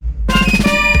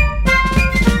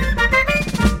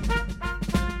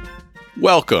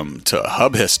Welcome to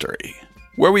Hub History,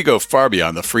 where we go far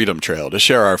beyond the Freedom Trail to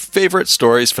share our favorite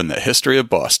stories from the history of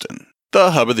Boston,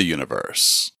 the hub of the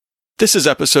universe. This is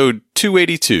episode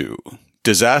 282,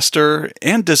 Disaster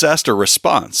and Disaster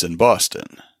Response in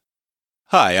Boston.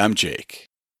 Hi, I'm Jake.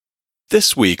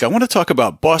 This week, I want to talk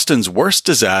about Boston's worst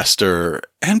disaster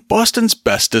and Boston's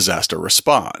best disaster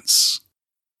response.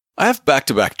 I have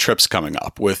back-to-back trips coming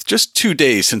up, with just 2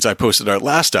 days since I posted our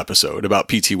last episode about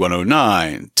PT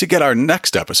 109 to get our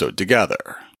next episode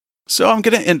together. So I'm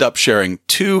going to end up sharing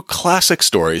 2 classic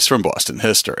stories from Boston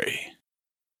history.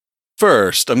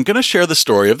 First, I'm going to share the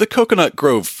story of the Coconut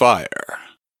Grove Fire.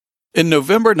 In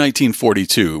November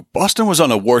 1942, Boston was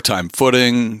on a wartime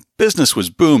footing, business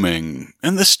was booming,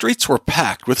 and the streets were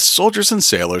packed with soldiers and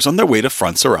sailors on their way to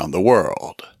fronts around the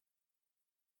world.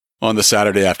 On the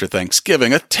Saturday after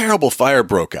Thanksgiving, a terrible fire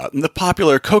broke out in the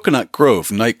popular Coconut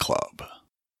Grove nightclub.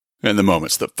 In the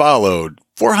moments that followed,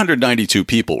 492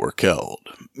 people were killed,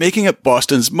 making it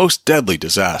Boston's most deadly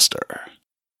disaster.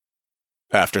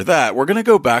 After that, we're going to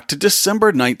go back to December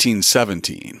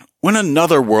 1917, when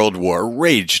another world war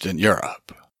raged in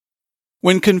Europe.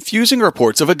 When confusing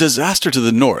reports of a disaster to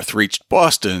the north reached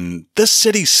Boston, the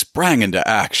city sprang into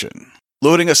action,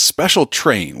 loading a special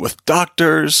train with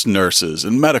doctors, nurses,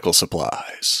 and medical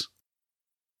supplies.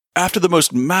 After the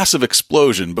most massive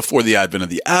explosion before the advent of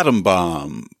the atom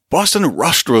bomb, Boston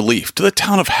rushed relief to the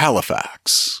town of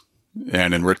Halifax.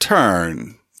 And in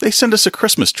return, they send us a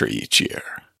Christmas tree each year.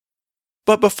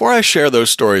 But before I share those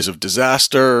stories of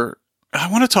disaster,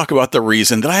 I want to talk about the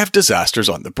reason that I have disasters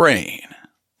on the brain.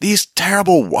 These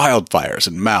terrible wildfires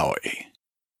in Maui.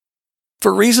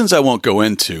 For reasons I won't go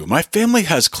into, my family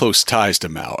has close ties to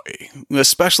Maui,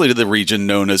 especially to the region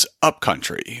known as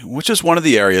Upcountry, which is one of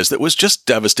the areas that was just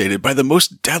devastated by the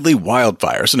most deadly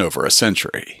wildfires in over a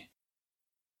century.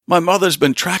 My mother's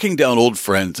been tracking down old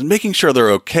friends and making sure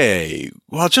they're okay,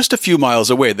 while just a few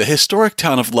miles away the historic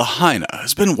town of Lahaina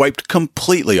has been wiped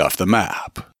completely off the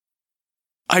map.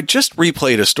 I just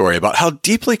replayed a story about how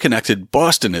deeply connected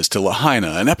Boston is to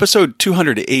Lahaina in episode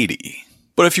 280.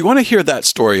 But if you want to hear that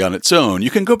story on its own,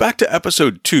 you can go back to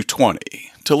episode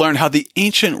 220 to learn how the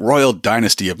ancient royal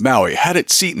dynasty of Maui had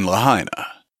its seat in Lahaina,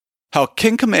 how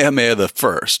King Kamehameha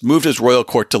I moved his royal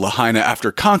court to Lahaina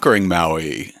after conquering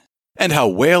Maui, and how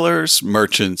whalers,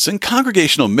 merchants, and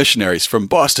congregational missionaries from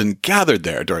Boston gathered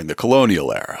there during the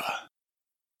colonial era.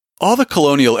 All the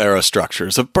colonial era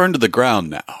structures have burned to the ground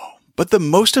now, but the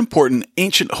most important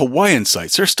ancient Hawaiian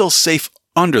sites are still safe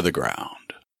under the ground.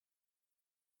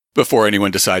 Before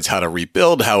anyone decides how to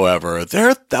rebuild, however, there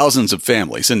are thousands of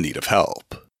families in need of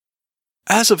help.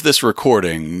 As of this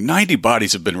recording, 90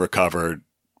 bodies have been recovered,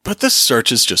 but the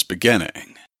search is just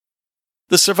beginning.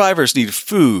 The survivors need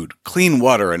food, clean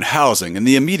water, and housing in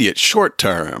the immediate short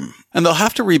term, and they'll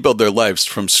have to rebuild their lives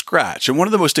from scratch in one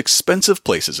of the most expensive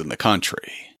places in the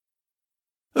country.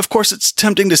 Of course, it's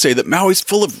tempting to say that Maui's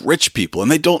full of rich people and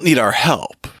they don't need our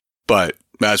help, but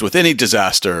as with any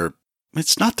disaster,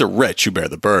 it's not the rich who bear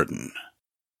the burden.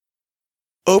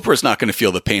 Oprah's not going to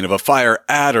feel the pain of a fire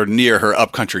at or near her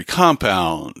upcountry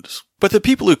compound, but the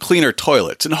people who clean her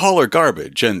toilets and haul her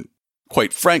garbage and,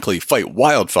 quite frankly, fight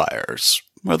wildfires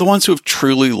are the ones who have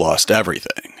truly lost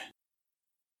everything.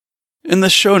 In the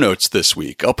show notes this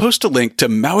week, I'll post a link to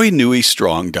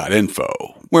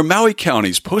MauiNuiStrong.info, where Maui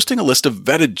County's posting a list of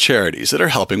vetted charities that are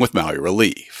helping with Maui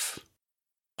relief.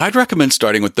 I'd recommend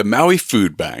starting with the Maui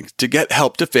Food Bank to get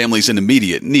help to families in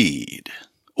immediate need,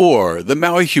 or the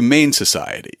Maui Humane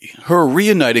Society, who are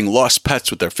reuniting lost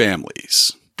pets with their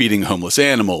families, feeding homeless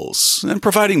animals, and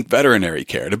providing veterinary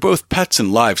care to both pets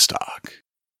and livestock.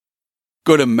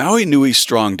 Go to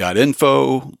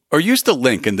MauiNuiStrong.info or use the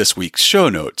link in this week's show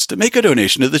notes to make a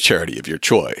donation to the charity of your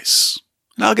choice.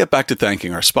 And I'll get back to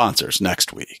thanking our sponsors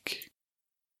next week.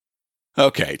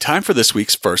 Okay, time for this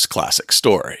week's first classic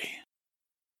story.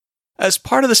 As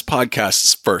part of this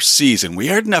podcast's first season, we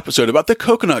aired an episode about the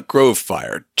Coconut Grove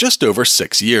Fire just over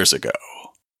 6 years ago.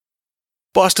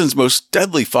 Boston's most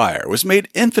deadly fire was made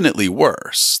infinitely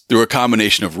worse through a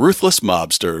combination of ruthless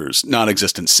mobsters,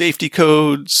 non-existent safety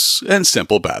codes, and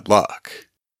simple bad luck.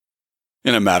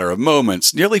 In a matter of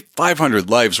moments, nearly 500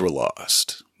 lives were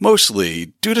lost,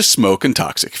 mostly due to smoke and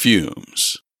toxic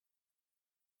fumes.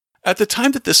 At the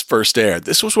time that this first aired,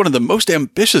 this was one of the most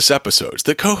ambitious episodes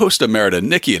that co-host Emerita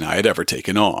Nikki and I had ever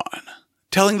taken on,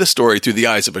 telling the story through the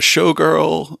eyes of a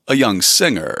showgirl, a young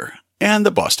singer, and the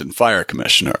Boston Fire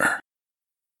Commissioner.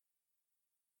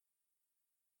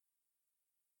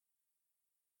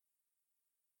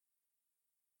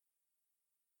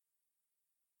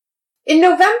 In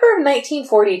November of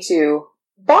 1942,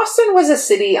 Boston was a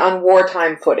city on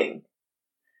wartime footing.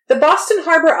 The Boston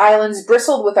Harbor Islands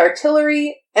bristled with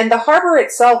artillery, and the harbor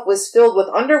itself was filled with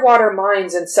underwater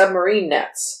mines and submarine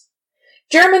nets.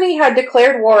 Germany had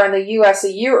declared war on the U.S.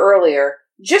 a year earlier,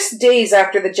 just days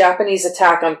after the Japanese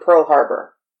attack on Pearl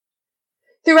Harbor.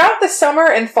 Throughout the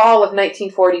summer and fall of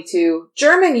 1942,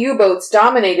 German U-boats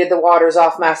dominated the waters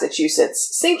off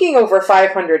Massachusetts, sinking over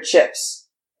 500 ships.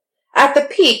 At the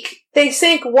peak, they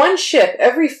sank one ship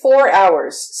every 4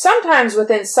 hours, sometimes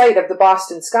within sight of the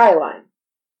Boston skyline.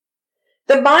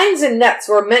 The mines and nets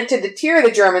were meant to deter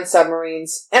the German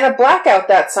submarines, and a blackout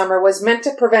that summer was meant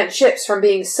to prevent ships from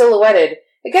being silhouetted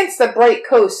against the bright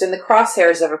coast in the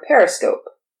crosshairs of a periscope.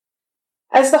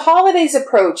 As the holidays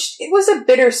approached, it was a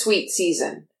bittersweet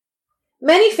season.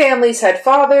 Many families had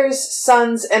fathers,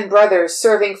 sons, and brothers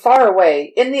serving far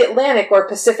away in the Atlantic or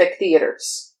Pacific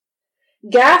theaters.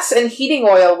 Gas and heating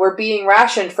oil were being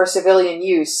rationed for civilian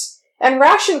use, and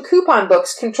ration coupon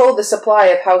books controlled the supply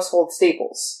of household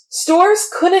staples. Stores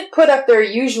couldn't put up their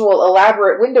usual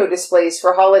elaborate window displays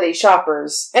for holiday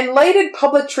shoppers, and lighted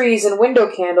public trees and window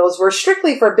candles were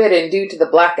strictly forbidden due to the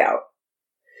blackout.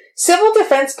 Civil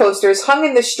defense posters hung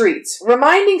in the streets,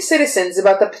 reminding citizens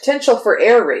about the potential for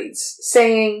air raids,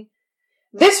 saying,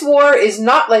 "This war is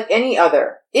not like any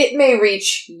other. It may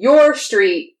reach your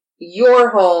street, your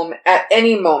home, at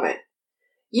any moment.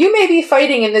 You may be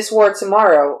fighting in this war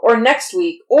tomorrow, or next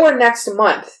week, or next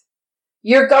month.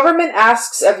 Your government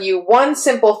asks of you one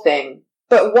simple thing,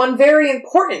 but one very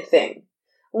important thing.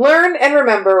 Learn and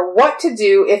remember what to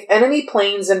do if enemy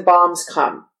planes and bombs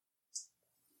come."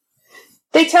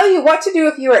 They tell you what to do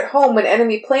if you're at home when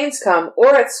enemy planes come,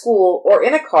 or at school, or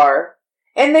in a car,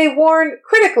 and they warn,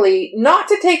 critically, not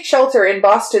to take shelter in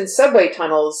Boston's subway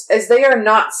tunnels, as they are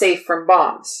not safe from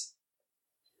bombs.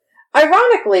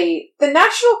 Ironically, the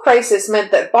national crisis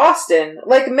meant that Boston,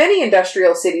 like many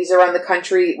industrial cities around the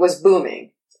country, was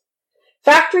booming.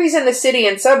 Factories in the city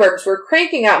and suburbs were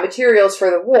cranking out materials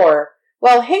for the war,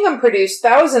 while Hingham produced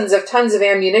thousands of tons of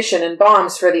ammunition and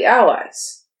bombs for the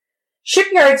Allies.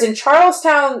 Shipyards in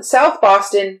Charlestown, South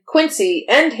Boston, Quincy,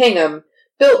 and Hingham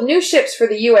built new ships for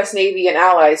the U.S. Navy and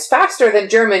Allies faster than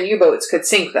German U-boats could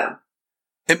sink them.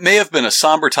 It may have been a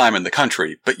somber time in the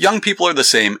country, but young people are the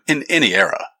same in any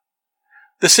era.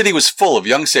 The city was full of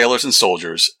young sailors and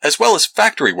soldiers, as well as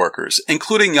factory workers,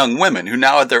 including young women who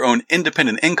now had their own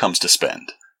independent incomes to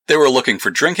spend. They were looking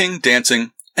for drinking,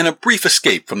 dancing, and a brief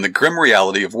escape from the grim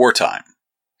reality of wartime.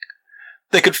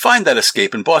 They could find that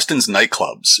escape in Boston's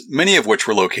nightclubs, many of which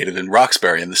were located in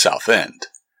Roxbury and the South End.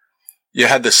 You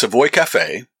had the Savoy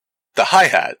Café, the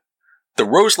Hi-Hat, the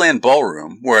Roseland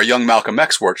Ballroom, where a young Malcolm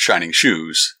X worked shining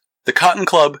shoes, the Cotton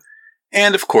Club,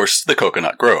 and, of course, the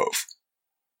Coconut Grove.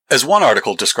 As one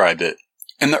article described it,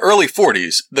 in the early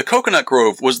 40s, the Coconut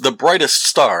Grove was the brightest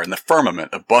star in the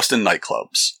firmament of Boston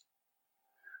nightclubs.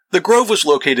 The Grove was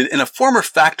located in a former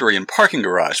factory and parking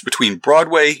garage between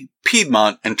Broadway,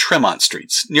 Piedmont, and Tremont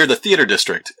Streets, near the Theater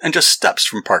District and just steps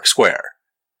from Park Square.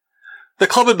 The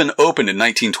club had been opened in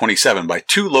 1927 by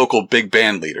two local big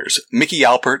band leaders, Mickey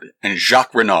Alpert and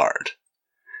Jacques Renard.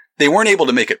 They weren't able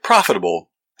to make it profitable,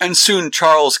 and soon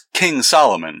Charles King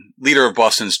Solomon, leader of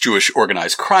Boston's Jewish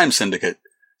organized crime syndicate,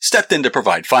 stepped in to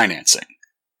provide financing.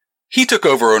 He took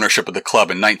over ownership of the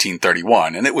club in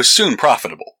 1931, and it was soon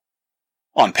profitable.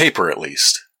 On paper, at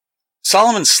least.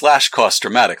 Solomon slashed costs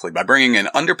dramatically by bringing in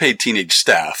underpaid teenage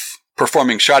staff,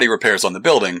 performing shoddy repairs on the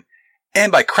building,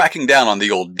 and by cracking down on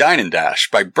the old dine and dash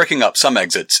by bricking up some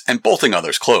exits and bolting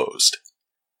others closed.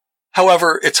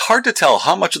 However, it's hard to tell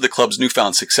how much of the club's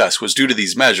newfound success was due to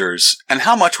these measures, and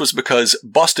how much was because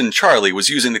Boston Charlie was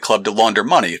using the club to launder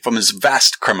money from his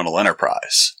vast criminal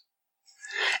enterprise.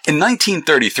 In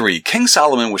 1933, King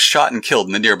Solomon was shot and killed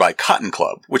in the nearby Cotton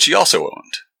Club, which he also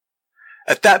owned.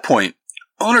 At that point,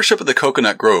 ownership of the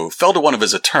Coconut Grove fell to one of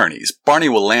his attorneys, Barney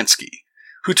Wilansky,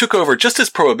 who took over just as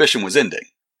Prohibition was ending.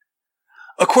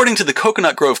 According to the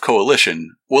Coconut Grove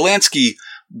Coalition, Wilansky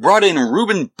brought in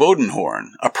Reuben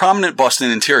Bodenhorn, a prominent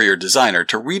Boston interior designer,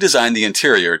 to redesign the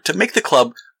interior to make the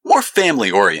club more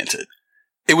family-oriented.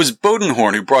 It was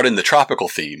Bodenhorn who brought in the tropical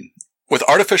theme, with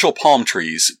artificial palm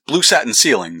trees, blue satin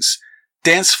ceilings,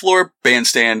 dance floor,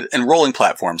 bandstand, and rolling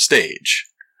platform stage.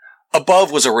 Above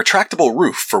was a retractable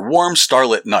roof for warm,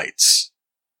 starlit nights.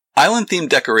 Island-themed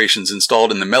decorations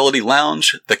installed in the Melody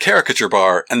Lounge, the Caricature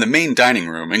Bar, and the main dining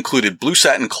room included blue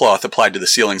satin cloth applied to the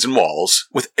ceilings and walls,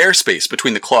 with airspace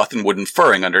between the cloth and wooden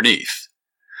furring underneath.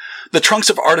 The trunks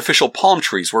of artificial palm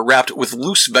trees were wrapped with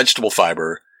loose vegetable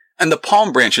fiber, and the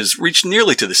palm branches reached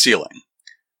nearly to the ceiling.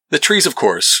 The trees, of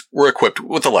course, were equipped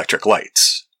with electric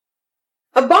lights.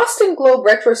 A Boston Globe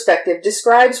retrospective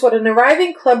describes what an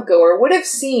arriving clubgoer would have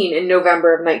seen in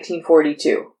November of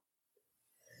 1942.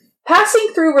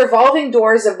 Passing through revolving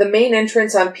doors of the main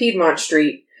entrance on Piedmont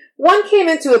Street, one came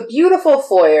into a beautiful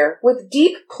foyer with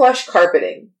deep plush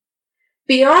carpeting.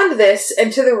 Beyond this,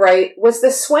 and to the right, was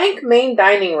the swank main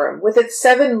dining room with its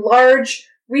 7 large,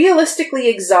 realistically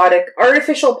exotic,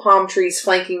 artificial palm trees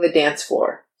flanking the dance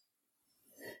floor.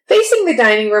 Facing the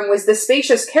dining room was the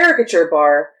spacious caricature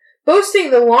bar, boasting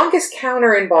the longest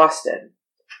counter in Boston.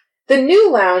 The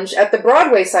new lounge at the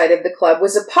Broadway side of the club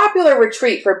was a popular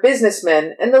retreat for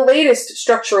businessmen and the latest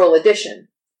structural addition.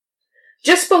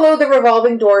 Just below the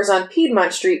revolving doors on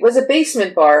Piedmont Street was a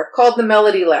basement bar called the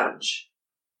Melody Lounge.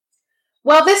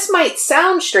 While this might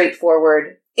sound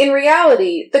straightforward, in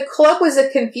reality, the club was a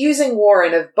confusing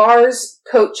warren of bars,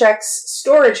 coat checks,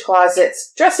 storage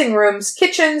closets, dressing rooms,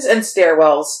 kitchens, and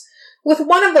stairwells, with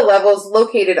one of the levels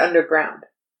located underground.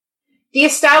 The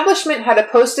establishment had a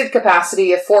posted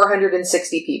capacity of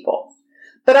 460 people.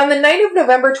 But on the night of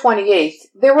November 28th,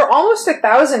 there were almost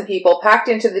 1,000 people packed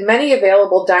into the many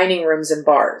available dining rooms and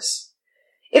bars.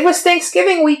 It was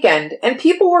Thanksgiving weekend, and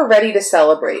people were ready to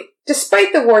celebrate,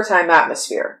 despite the wartime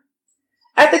atmosphere.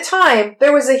 At the time,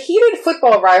 there was a heated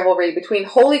football rivalry between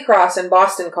Holy Cross and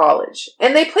Boston College,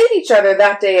 and they played each other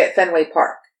that day at Fenway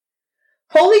Park.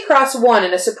 Holy Cross won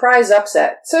in a surprise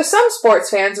upset, so some sports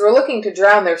fans were looking to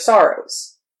drown their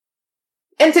sorrows.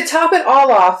 And to top it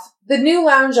all off, the new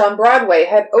lounge on Broadway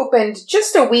had opened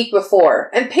just a week before,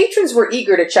 and patrons were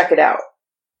eager to check it out.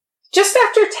 Just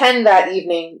after 10 that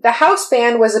evening, the house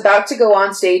band was about to go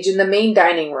on stage in the main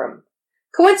dining room.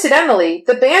 Coincidentally,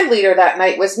 the band leader that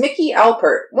night was Mickey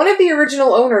Alpert, one of the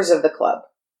original owners of the club.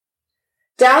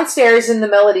 Downstairs in the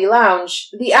Melody Lounge,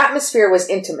 the atmosphere was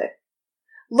intimate.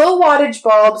 Low-wattage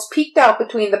bulbs peeked out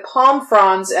between the palm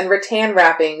fronds and rattan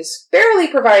wrappings, barely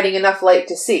providing enough light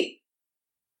to see.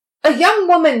 A young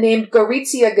woman named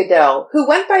Gorizia Goodell, who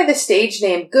went by the stage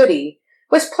name Goody,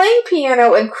 was playing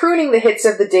piano and crooning the hits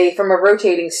of the day from a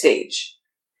rotating stage.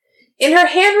 In her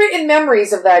handwritten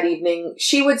memories of that evening,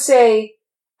 she would say,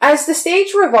 "As the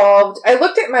stage revolved, I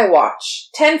looked at my watch,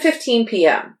 10:15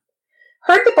 p.m.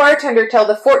 Heard the bartender tell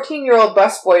the 14-year-old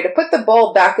busboy to put the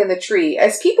bulb back in the tree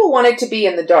as people wanted to be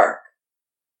in the dark."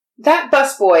 That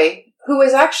busboy, who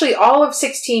was actually all of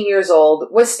 16 years old,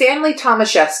 was Stanley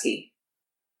Tomaszewski.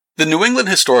 The New England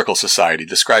Historical Society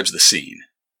describes the scene.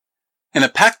 In a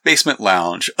packed basement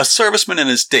lounge, a serviceman and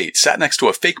his date sat next to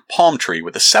a fake palm tree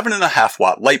with a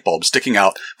 7.5-watt light bulb sticking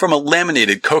out from a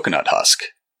laminated coconut husk.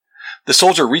 The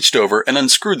soldier reached over and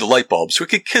unscrewed the light bulb so he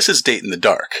could kiss his date in the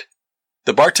dark.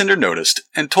 The bartender noticed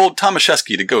and told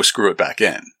Tomaszewski to go screw it back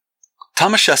in.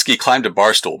 Tomaszewski climbed a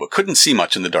bar stool but couldn't see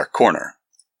much in the dark corner.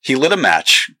 He lit a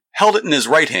match, held it in his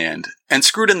right hand, and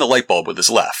screwed in the light bulb with his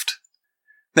left.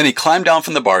 Then he climbed down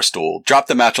from the bar stool, dropped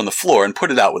the match on the floor, and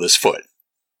put it out with his foot.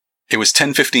 It was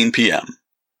 10:15 p.m.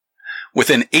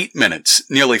 Within 8 minutes,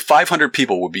 nearly 500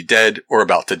 people would be dead or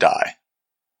about to die.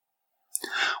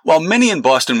 While many in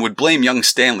Boston would blame young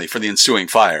Stanley for the ensuing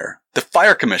fire, the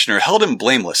fire commissioner held him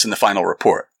blameless in the final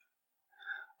report.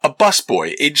 A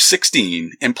busboy, aged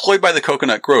 16, employed by the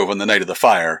Coconut Grove on the night of the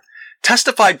fire,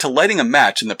 testified to lighting a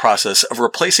match in the process of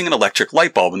replacing an electric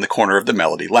light bulb in the corner of the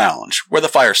Melody Lounge, where the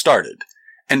fire started,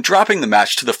 and dropping the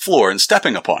match to the floor and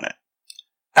stepping upon it.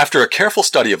 After a careful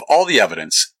study of all the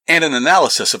evidence, and an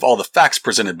analysis of all the facts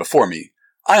presented before me,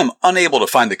 I am unable to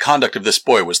find the conduct of this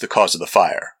boy was the cause of the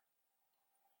fire.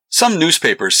 Some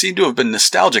newspapers seem to have been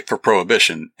nostalgic for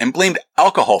Prohibition and blamed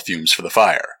alcohol fumes for the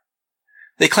fire.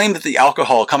 They claimed that the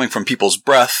alcohol coming from people's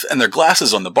breath and their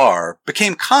glasses on the bar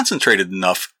became concentrated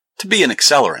enough to be an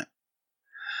accelerant.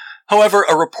 However,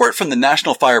 a report from the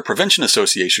National Fire Prevention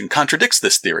Association contradicts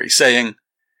this theory, saying,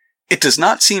 "It does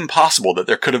not seem possible that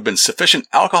there could have been sufficient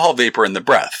alcohol vapor in the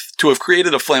breath to have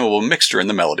created a flammable mixture in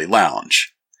the Melody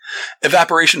Lounge.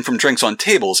 Evaporation from drinks on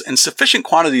tables in sufficient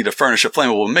quantity to furnish a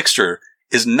flammable mixture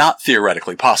is not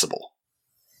theoretically possible."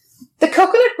 The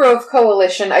Coconut Grove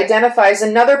Coalition identifies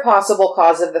another possible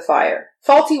cause of the fire: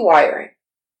 faulty wiring.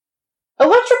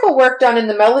 Electrical work done in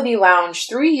the Melody Lounge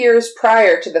 3 years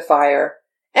prior to the fire,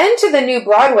 and to the new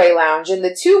Broadway Lounge in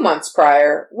the 2 months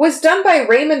prior, was done by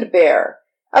Raymond Baer,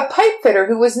 a pipe fitter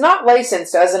who was not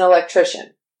licensed as an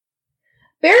electrician.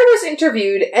 Baer was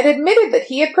interviewed and admitted that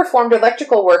he had performed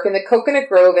electrical work in the Coconut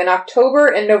Grove in October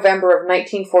and November of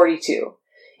 1942,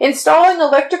 installing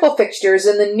electrical fixtures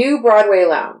in the new Broadway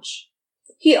Lounge.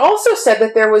 He also said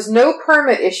that there was no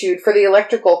permit issued for the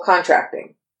electrical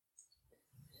contracting.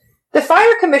 The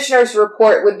fire commissioner's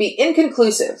report would be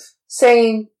inconclusive,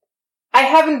 saying, "I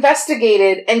have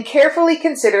investigated and carefully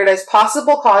considered as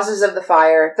possible causes of the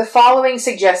fire the following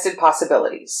suggested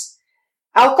possibilities: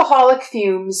 alcoholic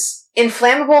fumes,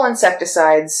 inflammable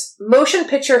insecticides, motion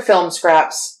picture film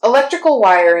scraps, electrical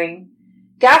wiring,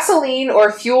 gasoline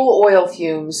or fuel oil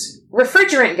fumes,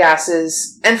 refrigerant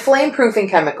gases, and flame-proofing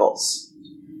chemicals.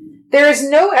 There is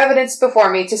no evidence before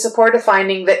me to support a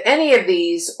finding that any of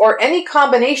these, or any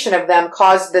combination of them,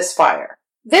 caused this fire.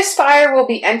 This fire will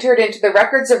be entered into the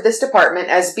records of this department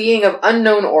as being of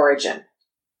unknown origin.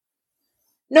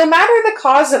 No matter the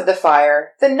cause of the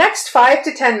fire, the next 5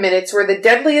 to 10 minutes were the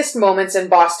deadliest moments in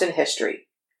Boston history.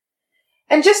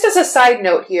 And just as a side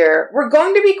note here, we're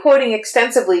going to be quoting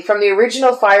extensively from the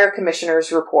original Fire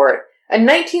Commissioner's report, a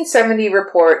 1970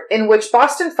 report in which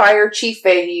Boston Fire Chief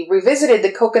Fahey revisited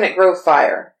the Coconut Grove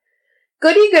fire,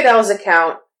 Goody Goodell's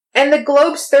account, and the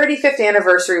Globe's 35th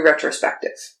anniversary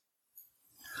retrospective.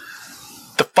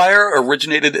 The fire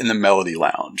originated in the Melody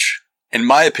Lounge. In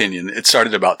my opinion, it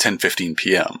started about 10:15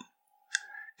 p.m.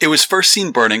 It was first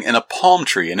seen burning in a palm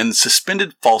tree and in the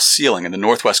suspended false ceiling in the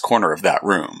northwest corner of that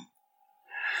room.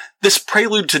 This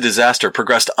prelude to disaster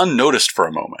progressed unnoticed for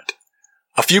a moment.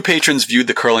 A few patrons viewed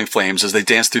the curling flames as they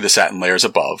danced through the satin layers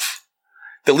above.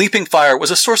 The leaping fire was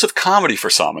a source of comedy for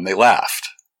some, and they laughed.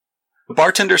 The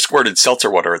bartender squirted seltzer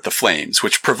water at the flames,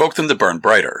 which provoked them to burn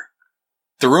brighter.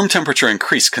 The room temperature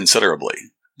increased considerably.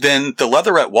 Then, the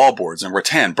leatherette wallboards and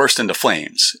rattan burst into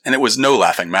flames, and it was no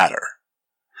laughing matter.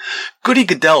 Goody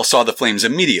Goodell saw the flames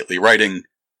immediately, writing,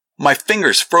 "My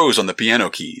fingers froze on the piano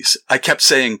keys. I kept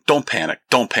saying, 'Don't panic,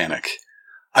 don't panic.'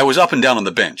 I was up and down on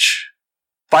the bench.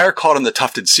 Fire caught on the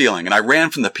tufted ceiling, and I ran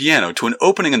from the piano to an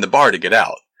opening in the bar to get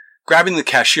out, grabbing the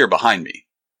cashier behind me.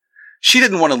 She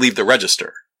didn't want to leave the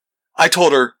register. I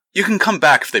told her, 'You can come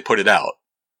back if they put it out.'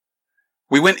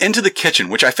 We went into the kitchen,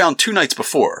 which I found 2 nights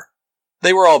before.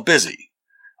 They were all busy.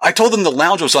 I told them the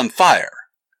lounge was on fire.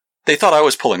 They thought I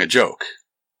was pulling a joke."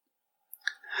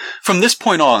 From this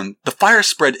point on, the fire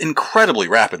spread incredibly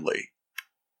rapidly.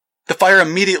 The fire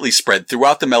immediately spread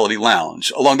throughout the Melody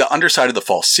Lounge, along the underside of the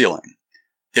false ceiling.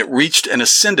 It reached and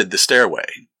ascended the stairway.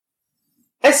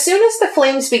 As soon as the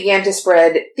flames began to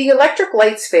spread, the electric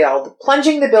lights failed,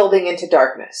 plunging the building into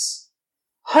darkness.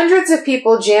 Hundreds of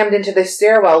people jammed into the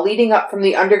stairwell leading up from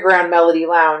the underground Melody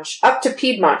Lounge, up to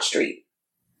Piedmont Street.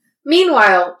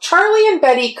 Meanwhile, Charlie and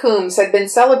Betty Coombs had been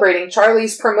celebrating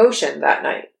Charlie's promotion that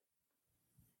night.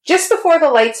 Just before the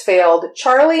lights failed,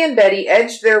 Charlie and Betty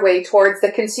edged their way towards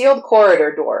the concealed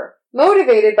corridor door,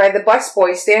 motivated by the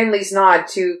busboy Stanley's nod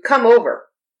to come over.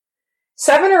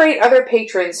 7 or 8 other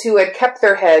patrons who had kept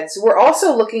their heads were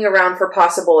also looking around for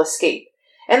possible escape,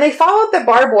 and they followed the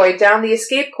barboy down the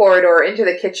escape corridor into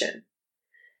the kitchen.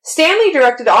 Stanley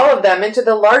directed all of them into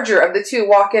the larger of the 2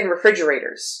 walk-in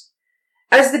refrigerators.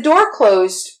 As the door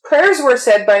closed, prayers were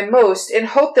said by most in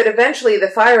hope that eventually the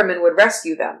firemen would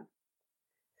rescue them.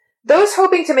 Those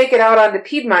hoping to make it out onto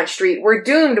Piedmont Street were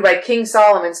doomed by King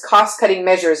Solomon's cost-cutting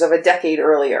measures of a decade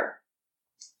earlier.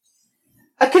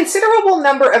 A considerable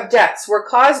number of deaths were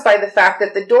caused by the fact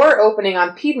that the door opening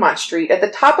on Piedmont Street at the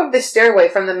top of the stairway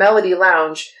from the Melody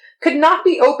Lounge could not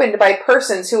be opened by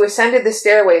persons who ascended the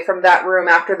stairway from that room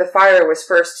after the fire was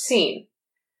first seen.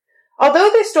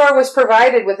 Although this door was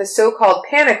provided with a so-called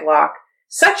panic lock,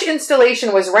 such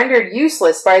installation was rendered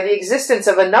useless by the existence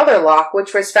of another lock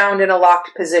which was found in a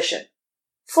locked position.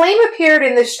 Flame appeared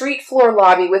in the street floor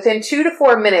lobby within 2 to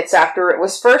 4 minutes after it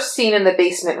was first seen in the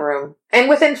basement room, and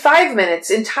within 5 minutes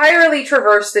entirely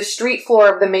traversed the street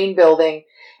floor of the main building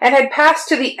and had passed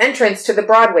to the entrance to the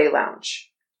Broadway Lounge.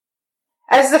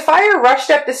 As the fire rushed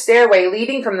up the stairway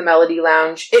leading from the Melody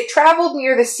Lounge, it traveled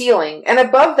near the ceiling and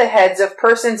above the heads of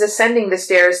persons ascending the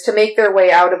stairs to make their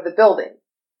way out of the building.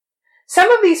 Some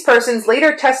of these persons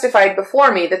later testified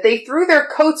before me that they threw their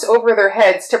coats over their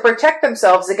heads to protect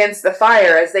themselves against the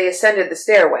fire as they ascended the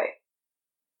stairway.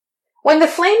 When the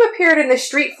flame appeared in the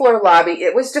street floor lobby,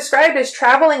 it was described as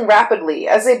traveling rapidly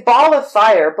as a ball of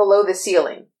fire below the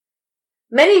ceiling.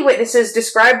 Many witnesses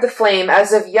described the flame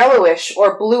as of yellowish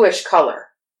or bluish color.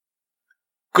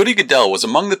 Goody Goodell was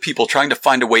among the people trying to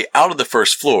find a way out of the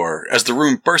first floor as the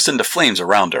room burst into flames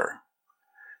around her.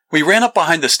 We ran up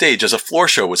behind the stage as a floor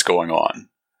show was going on.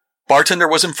 Bartender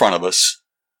was in front of us.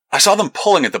 I saw them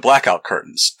pulling at the blackout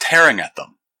curtains, tearing at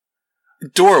them. The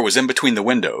door was in between the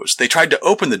windows. They tried to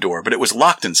open the door, but it was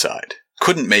locked inside.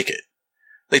 Couldn't make it.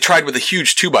 They tried with a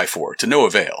huge 2x4, to no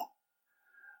avail.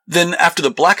 Then, after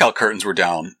the blackout curtains were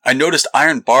down, I noticed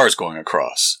iron bars going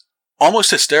across.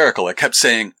 Almost hysterical, I kept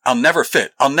saying, I'll never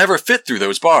fit through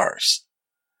those bars.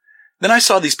 Then I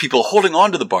saw these people holding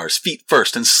onto the bars feet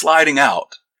first and sliding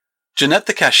out. Jeanette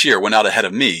the cashier went out ahead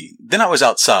of me, then I was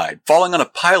outside, falling on a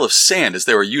pile of sand as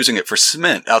they were using it for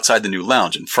cement outside the new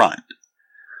lounge in front.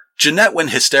 Jeanette went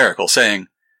hysterical, saying,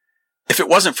 If it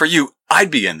wasn't for you,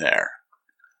 I'd be in there.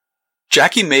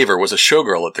 Jackie Maver was a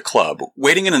showgirl at the club,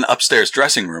 waiting in an upstairs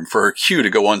dressing room for her cue to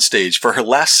go on stage for her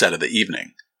last set of the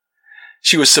evening.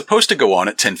 She was supposed to go on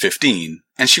at 10:15,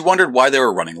 and she wondered why they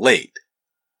were running late.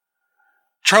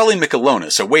 Charlie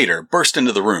Michelonis, a waiter, burst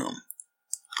into the room.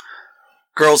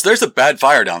 "Girls, there's a bad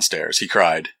fire downstairs," he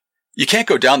cried. "You can't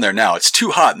go down there now, it's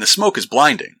too hot and the smoke is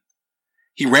blinding."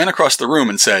 He ran across the room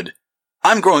and said,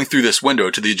 "I'm going through this window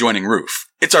to the adjoining roof.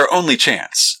 It's our only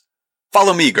chance.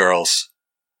 Follow me, girls."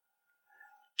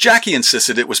 Jackie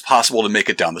insisted it was possible to make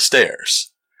it down the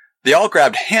stairs. They all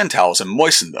grabbed hand towels and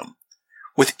moistened them.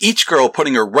 With each girl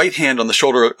putting her right hand on the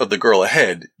shoulder of the girl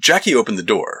ahead, Jackie opened the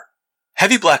door.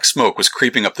 Heavy black smoke was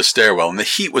creeping up the stairwell and the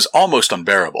heat was almost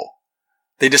unbearable.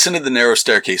 They descended the narrow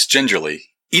staircase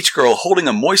gingerly, each girl holding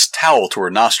a moist towel to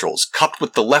her nostrils, cupped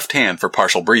with the left hand for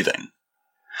partial breathing.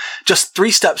 Just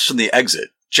 3 steps from the exit,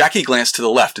 Jackie glanced to the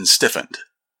left and stiffened.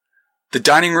 The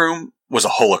dining room was a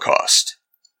holocaust.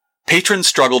 Patrons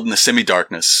struggled in the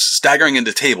semi-darkness, staggering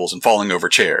into tables and falling over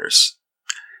chairs.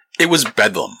 It was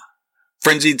bedlam.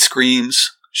 Frenzied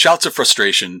screams, shouts of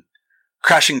frustration,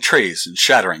 crashing trays and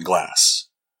shattering glass.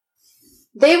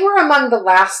 They were among the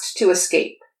last to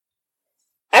escape.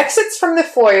 Exits from the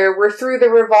foyer were through the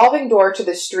revolving door to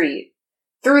the street,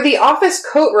 through the office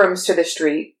coat rooms to the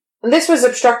street, and this was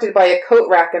obstructed by a coat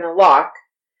rack and a lock,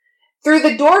 through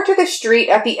the door to the street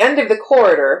at the end of the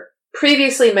corridor,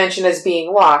 previously mentioned as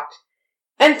being locked,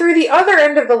 and through the other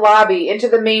end of the lobby into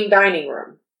the main dining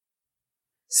room.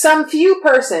 Some few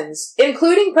persons,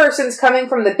 including persons coming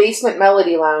from the basement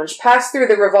Melody Lounge, passed through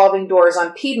the revolving doors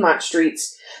on Piedmont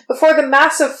streets before the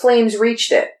massive flames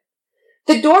reached it.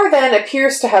 The door then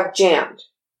appears to have jammed.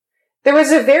 There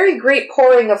was a very great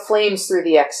pouring of flames through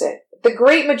the exit. The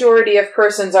great majority of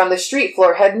persons on the street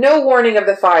floor had no warning of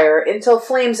the fire until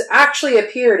flames actually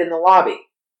appeared in the lobby.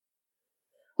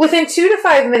 Within 2 to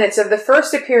 5 minutes of the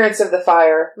first appearance of the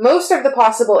fire, most of the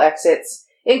possible exits,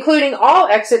 including all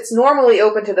exits normally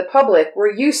open to the public,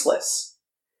 were useless.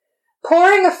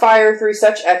 Pouring a fire through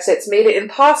such exits made it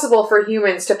impossible for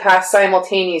humans to pass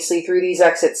simultaneously through these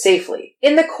exits safely.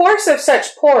 In the course of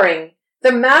such pouring,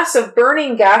 the mass of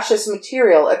burning gaseous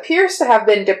material appears to have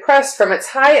been depressed from its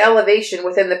high elevation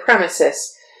within the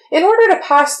premises in order to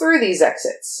pass through these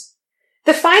exits.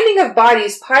 The finding of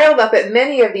bodies piled up at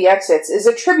many of the exits is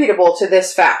attributable to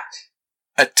this fact.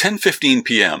 At 10:15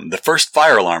 p.m., the first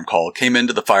fire alarm call came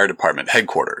into the fire department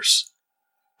headquarters.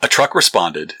 A truck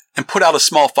responded and put out a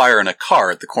small fire in a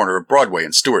car at the corner of Broadway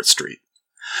and Stewart Street.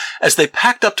 As they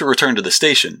packed up to return to the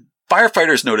station,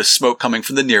 firefighters noticed smoke coming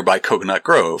from the nearby Coconut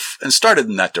Grove and started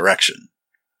in that direction.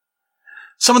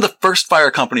 Some of the first fire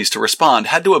companies to respond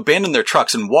had to abandon their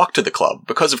trucks and walk to the club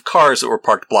because of cars that were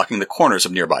parked blocking the corners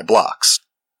of nearby blocks.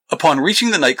 Upon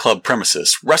reaching the nightclub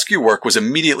premises, rescue work was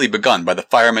immediately begun by the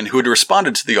firemen who had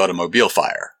responded to the automobile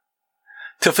fire.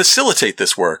 To facilitate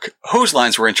this work, hose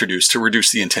lines were introduced to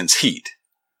reduce the intense heat.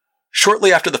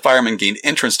 Shortly after the firemen gained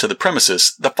entrance to the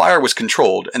premises, the fire was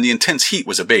controlled and the intense heat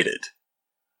was abated.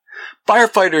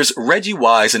 Firefighters Reggie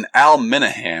Wise and Al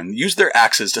Minahan used their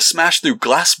axes to smash through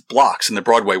glass blocks in the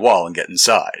Broadway wall and get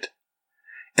inside.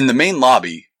 In the main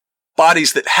lobby,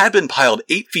 bodies that had been piled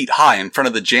 8 feet high in front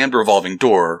of the jammed revolving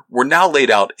door were now laid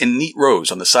out in neat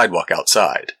rows on the sidewalk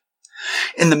outside.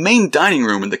 In the main dining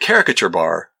room and the caricature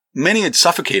bar, many had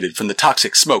suffocated from the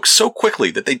toxic smoke so quickly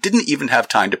that they didn't even have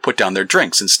time to put down their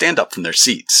drinks and stand up from their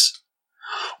seats.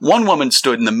 One woman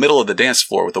stood in the middle of the dance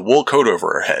floor with a wool coat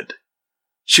over her head.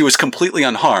 She was completely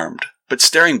unharmed, but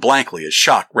staring blankly as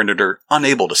shock rendered her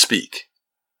unable to speak.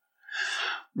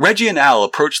 Reggie and Al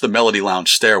approached the Melody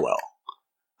Lounge stairwell.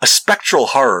 A spectral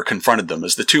horror confronted them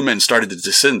as the 2 men started to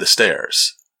descend the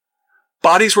stairs.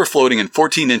 Bodies were floating in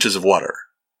 14 inches of water.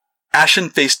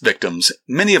 Ashen-faced victims,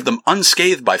 many of them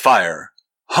unscathed by fire,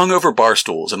 hung over bar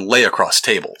stools and lay across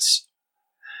tables.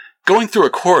 Going through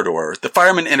a corridor, the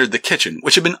firemen entered the kitchen,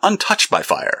 which had been untouched by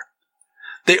fire.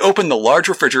 They opened the large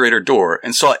refrigerator door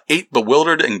and saw 8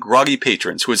 bewildered and groggy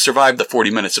patrons who had survived the 40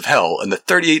 minutes of hell and the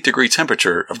 38-degree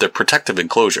temperature of their protective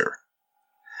enclosure.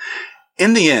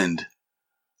 In the end,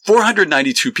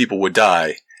 492 people would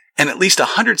die, and at least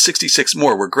 166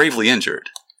 more were gravely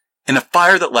injured, in a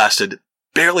fire that lasted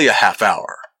barely a half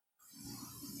hour.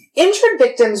 Injured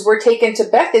victims were taken to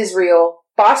Beth Israel,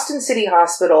 Boston City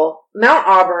Hospital, Mount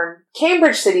Auburn,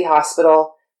 Cambridge City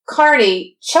Hospital,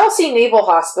 Kearney, Chelsea Naval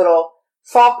Hospital,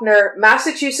 Faulkner,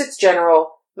 Massachusetts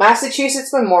General,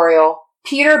 Massachusetts Memorial,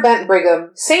 Peter Bent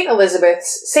Brigham, St.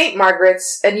 Elizabeth's, St.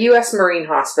 Margaret's, and U.S. Marine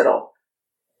Hospital.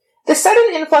 The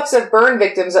sudden influx of burn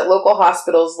victims at local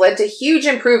hospitals led to huge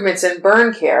improvements in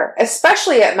burn care,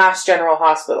 especially at Mass General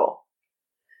Hospital.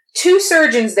 Two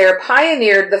surgeons there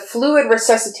pioneered the fluid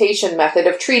resuscitation method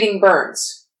of treating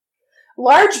burns.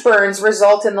 Large burns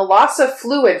result in the loss of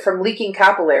fluid from leaking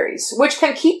capillaries, which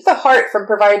can keep the heart from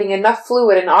providing enough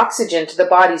fluid and oxygen to the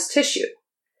body's tissue.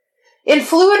 In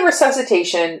fluid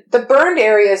resuscitation, the burned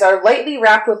areas are lightly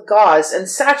wrapped with gauze and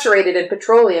saturated in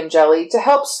petroleum jelly to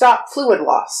help stop fluid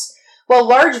loss, while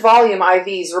large volume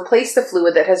IVs replace the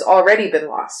fluid that has already been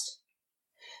lost.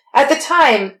 At the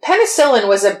time, penicillin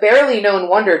was a barely known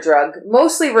wonder drug,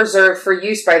 mostly reserved for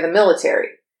use by the military.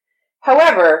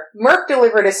 However, Merck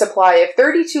delivered a supply of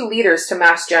 32 liters to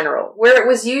Mass General, where it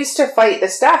was used to fight the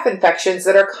staph infections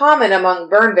that are common among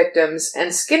burn victims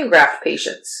and skin graft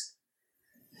patients.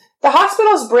 The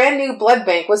hospital's brand new blood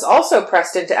bank was also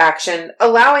pressed into action,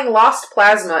 allowing lost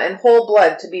plasma and whole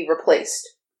blood to be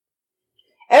replaced.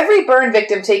 Every burn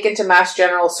victim taken to Mass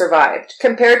General survived,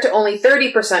 compared to only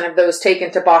 30% of those taken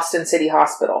to Boston City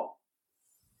Hospital.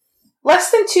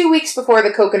 Less than 2 weeks before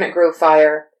the Coconut Grove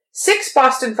fire, 6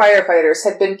 Boston firefighters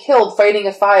had been killed fighting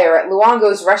a fire at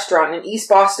Luongo's restaurant in East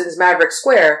Boston's Maverick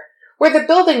Square, where the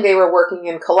building they were working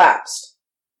in collapsed.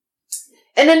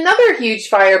 And another huge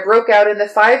fire broke out in the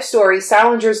 5-story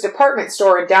Salinger's department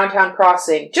store in downtown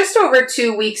Crossing, just over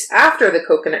 2 weeks after the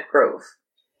Coconut Grove.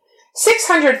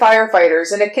 600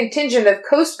 firefighters and a contingent of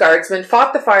Coast Guardsmen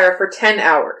fought the fire for 10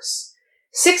 hours.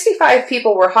 65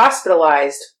 people were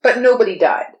hospitalized, but nobody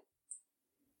died.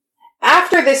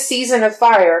 After this season of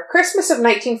fire, Christmas of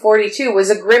 1942 was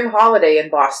a grim holiday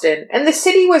in Boston, and the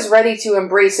city was ready to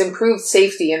embrace improved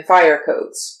safety and fire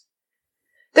codes.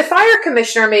 The fire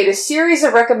commissioner made a series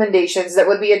of recommendations that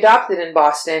would be adopted in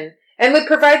Boston and would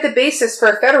provide the basis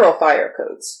for federal fire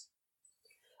codes.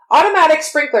 Automatic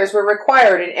sprinklers were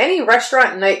required in any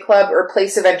restaurant, nightclub, or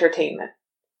place of entertainment.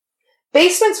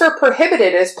 Basements were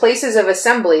prohibited as places of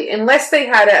assembly unless they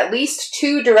had at least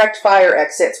 2 direct fire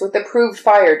exits with approved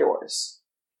fire doors.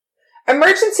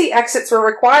 Emergency exits were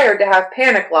required to have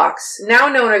panic locks, now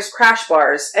known as crash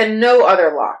bars, and no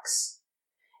other locks.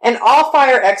 And all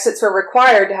fire exits were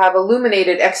required to have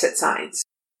illuminated exit signs.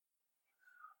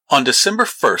 On December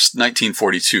 1st,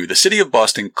 1942, the city of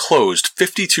Boston closed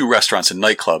 52 restaurants and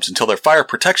nightclubs until their fire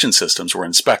protection systems were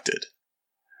inspected.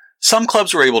 Some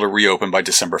clubs were able to reopen by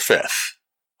December 5th.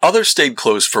 Others stayed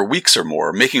closed for weeks or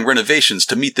more, making renovations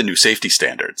to meet the new safety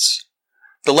standards.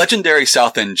 The legendary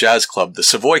South End jazz club, the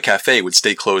Savoy Café, would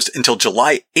stay closed until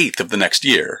July 8th of the next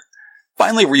year,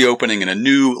 finally reopening in a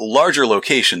new, larger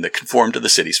location that conformed to the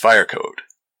city's fire code.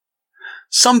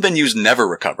 Some venues never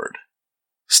recovered.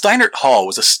 Steinert Hall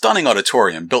was a stunning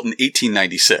auditorium built in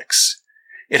 1896.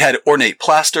 It had ornate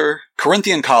plaster,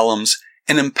 Corinthian columns,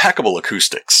 and impeccable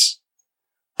acoustics.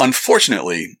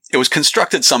 Unfortunately, it was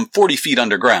constructed some 40 feet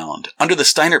underground, under the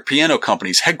Steinert Piano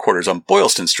Company's headquarters on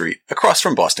Boylston Street, across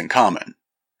from Boston Common.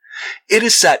 It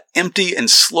has sat empty and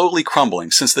slowly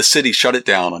crumbling since the city shut it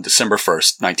down on December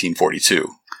 1st, 1942.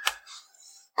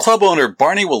 Club owner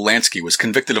Barney Wilansky was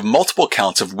convicted of multiple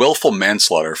counts of willful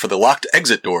manslaughter for the locked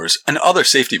exit doors and other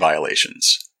safety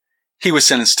violations. He was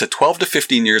sentenced to 12 to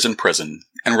 15 years in prison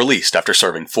and released after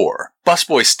serving 4.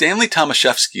 Busboy Stanley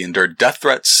Tomaszewski endured death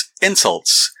threats,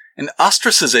 insults, and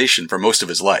ostracization for most of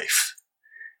his life.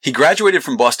 He graduated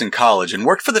from Boston College and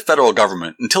worked for the federal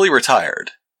government until he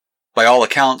retired. By all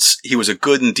accounts, he was a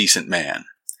good and decent man.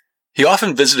 He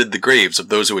often visited the graves of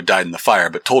those who had died in the fire,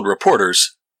 but told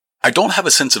reporters, "I don't have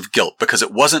a sense of guilt because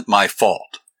it wasn't my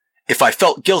fault. If I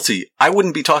felt guilty, I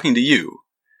wouldn't be talking to you.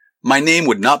 My name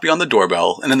would not be on the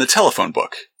doorbell and in the telephone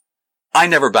book. I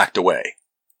never backed away."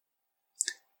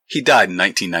 He died in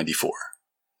 1994.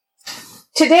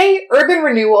 Today, urban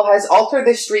renewal has altered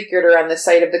the street grid around the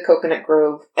site of the Coconut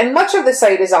Grove, and much of the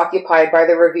site is occupied by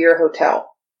the Revere Hotel.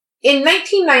 In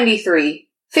 1993,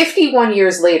 51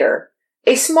 years later,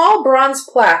 a small bronze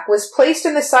plaque was placed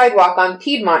in the sidewalk on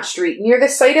Piedmont Street near the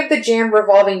site of the jammed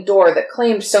revolving door that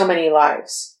claimed so many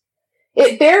lives.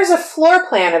 It bears a floor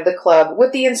plan of the club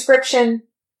with the inscription,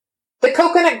 "The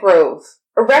Coconut Grove,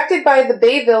 erected by the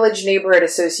Bay Village Neighborhood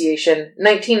Association,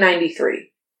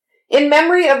 1993, in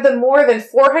memory of the more than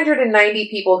 490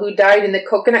 people who died in the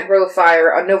Coconut Grove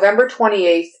fire on November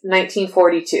 28,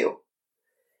 1942.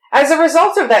 As a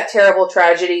result of that terrible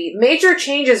tragedy, major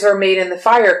changes were made in the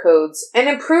fire codes and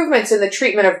improvements in the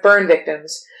treatment of burn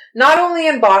victims, not only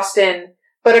in Boston,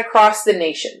 but across the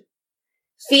nation.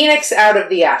 Phoenix out of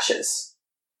the ashes.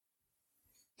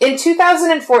 In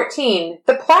 2014,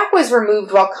 the plaque was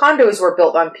removed while condos were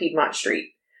built on Piedmont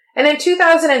Street, and in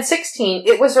 2016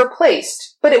 it was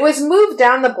replaced, but it was moved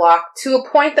down the block to a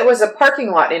point that was a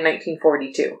parking lot in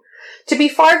 1942, to be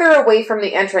farther away from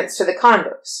the entrance to the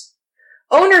condos.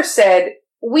 Owners said,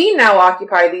 We now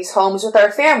occupy these homes with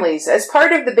our families as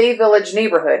part of the Bay Village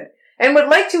neighborhood and would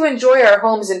like to enjoy our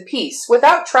homes in peace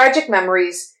without tragic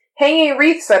memories, hanging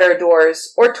wreaths at our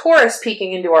doors, or tourists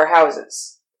peeking into our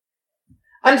houses.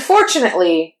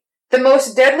 Unfortunately, the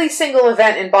most deadly single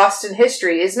event in Boston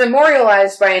history is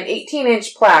memorialized by an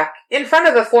 18-inch plaque in front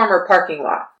of a former parking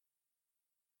lot.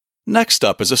 Next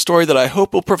up is a story that I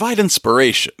hope will provide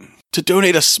inspiration to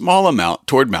donate a small amount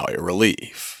toward Maui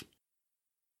relief.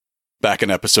 Back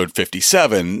in episode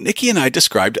 57, Nikki and I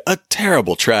described a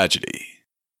terrible tragedy.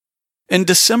 In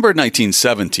December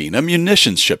 1917, a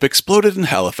munitions ship exploded in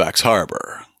Halifax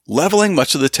Harbor, leveling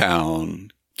much of the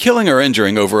town, killing or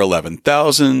injuring over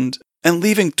 11,000, and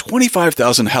leaving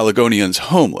 25,000 Haligonians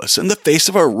homeless in the face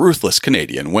of a ruthless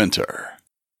Canadian winter.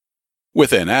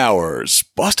 Within hours,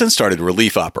 Boston started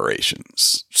relief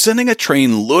operations, sending a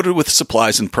train loaded with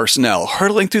supplies and personnel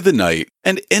hurtling through the night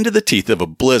and into the teeth of a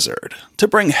blizzard to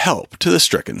bring help to the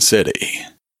stricken city.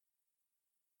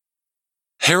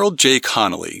 Harold J.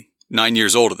 Connolly, 9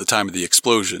 years old at the time of the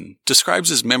explosion, describes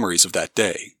his memories of that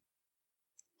day.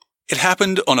 It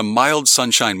happened on a mild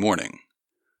sunshine morning.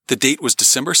 The date was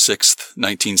December 6th,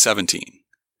 1917.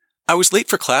 I was late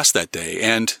for class that day,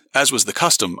 and, as was the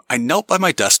custom, I knelt by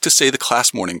my desk to say the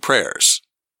class morning prayers.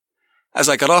 As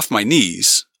I got off my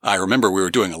knees, I remember we were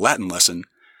doing a Latin lesson,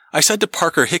 I said to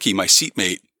Parker Hickey, my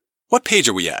seatmate, "What page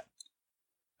are we at?"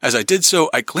 As I did so,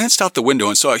 I glanced out the window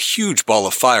and saw a huge ball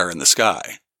of fire in the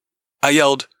sky. I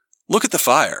yelled, "Look at the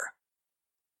fire."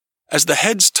 As the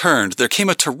heads turned, there came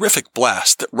a terrific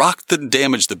blast that rocked and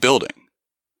damaged the building.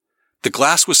 The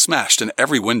glass was smashed in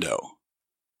every window.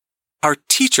 Our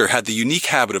teacher had the unique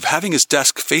habit of having his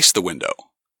desk face the window.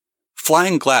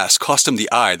 Flying glass cost him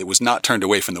the eye that was not turned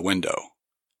away from the window.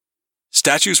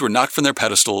 Statues were knocked from their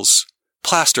pedestals.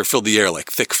 Plaster filled the air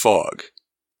like thick fog.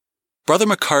 Brother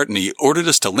McCartney ordered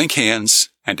us to link hands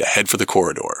and to head for the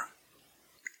corridor.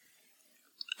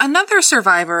 Another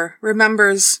survivor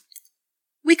remembers,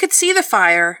 "We could see the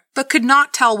fire, but could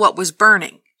not tell what was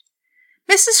burning.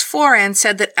 Mrs. Foran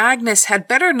said that Agnes had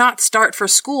better not start for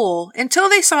school until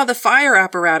they saw the fire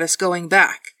apparatus going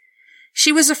back.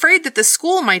 She was afraid that the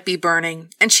school might be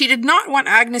burning, and she did not want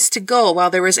Agnes to go while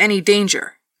there was any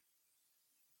danger.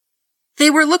 They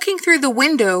were looking through the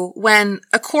window when,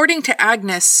 according to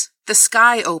Agnes, the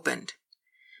sky opened.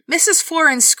 Mrs.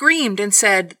 Foran screamed and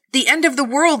said, 'The end of the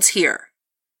world's here.'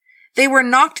 They were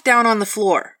knocked down on the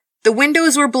floor. The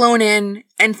windows were blown in,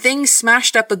 and things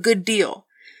smashed up a good deal.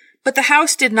 But the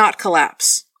house did not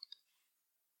collapse."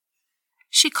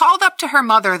 She called up to her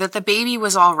mother that the baby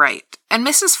was all right, and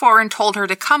Mrs. Foran told her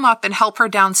to come up and help her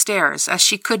downstairs, as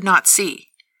she could not see.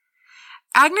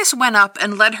 Agnes went up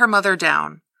and led her mother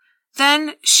down.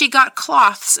 Then she got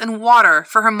cloths and water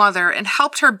for her mother and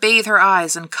helped her bathe her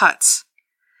eyes and cuts.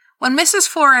 When Mrs.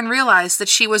 Foran realized that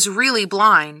she was really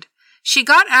blind, she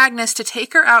got Agnes to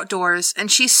take her outdoors,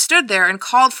 and she stood there and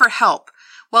called for help,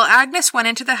 while Agnes went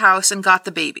into the house and got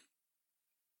the baby.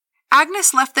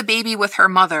 Agnes left the baby with her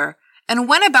mother and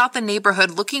went about the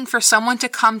neighborhood looking for someone to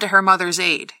come to her mother's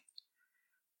aid.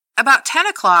 About 10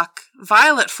 o'clock,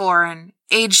 Violet Foran,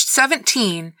 aged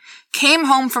 17, came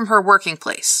home from her working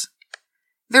place.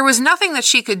 There was nothing that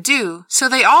she could do, so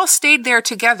they all stayed there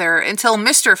together until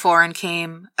Mr. Foran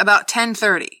came, about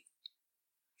 10:30.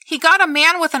 He got a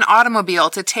man with an automobile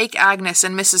to take Agnes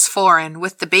and Mrs. Foran,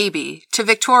 with the baby, to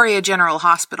Victoria General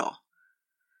Hospital.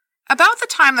 About the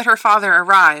time that her father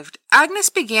arrived, Agnes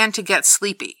began to get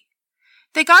sleepy.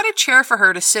 They got a chair for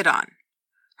her to sit on.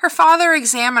 Her father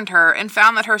examined her and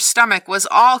found that her stomach was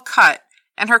all cut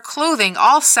and her clothing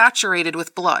all saturated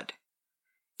with blood.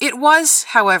 It was,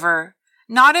 however,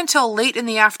 not until late in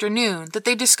the afternoon that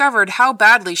they discovered how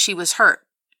badly she was hurt.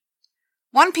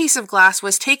 One piece of glass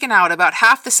was taken out about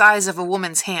half the size of a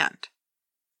woman's hand.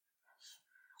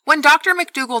 When Dr.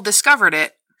 McDougall discovered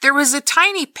it, there was a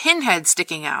tiny pinhead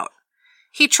sticking out.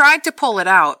 He tried to pull it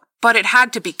out, but it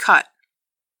had to be cut.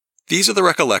 These are the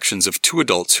recollections of two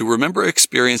adults who remember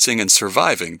experiencing and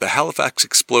surviving the Halifax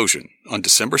explosion on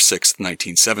December 6,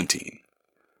 1917.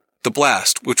 The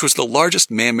blast, which was the largest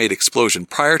man-made explosion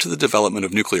prior to the development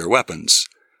of nuclear weapons,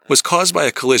 was caused by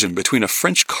a collision between a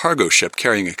French cargo ship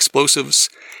carrying explosives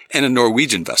and a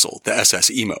Norwegian vessel, the SS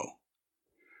Imo.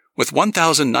 With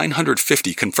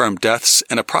 1,950 confirmed deaths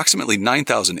and approximately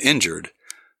 9,000 injured,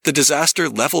 the disaster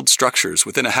leveled structures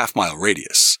within a half-mile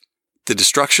radius. The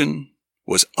destruction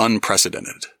was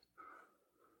unprecedented.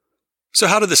 So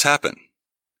how did this happen?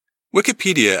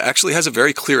 Wikipedia actually has a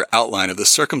very clear outline of the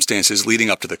circumstances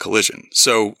leading up to the collision,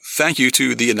 so thank you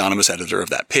to the anonymous editor of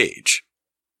that page.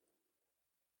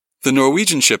 The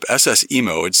Norwegian ship SS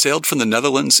Imo had sailed from the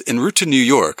Netherlands en route to New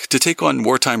York to take on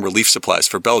wartime relief supplies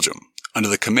for Belgium, under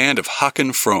the command of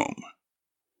Håkon From.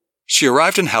 She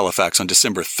arrived in Halifax on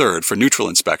December 3rd for neutral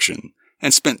inspection,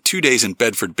 and spent 2 days in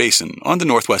Bedford Basin on the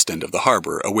northwest end of the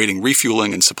harbor awaiting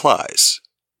refueling and supplies.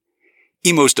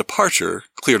 Imo's departure,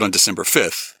 cleared on December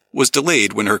 5th, was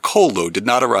delayed when her coal load did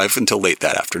not arrive until late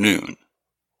that afternoon.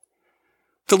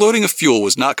 The loading of fuel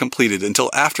was not completed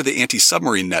until after the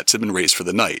anti-submarine nets had been raised for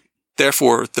the night.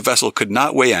 Therefore, the vessel could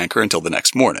not weigh anchor until the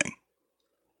next morning.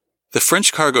 The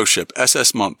French cargo ship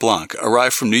SS Mont Blanc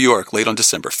arrived from New York late on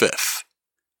December 5th.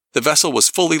 The vessel was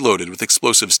fully loaded with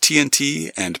explosives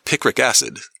TNT and picric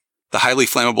acid, the highly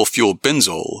flammable fuel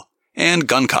benzol, and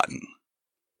gun cotton.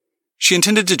 She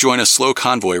intended to join a slow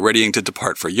convoy readying to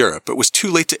depart for Europe, but was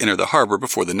too late to enter the harbor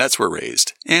before the nets were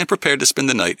raised, and prepared to spend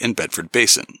the night in Bedford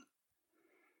Basin.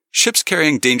 Ships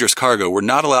carrying dangerous cargo were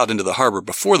not allowed into the harbor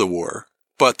before the war,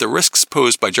 but the risks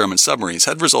posed by German submarines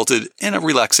had resulted in a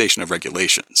relaxation of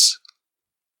regulations.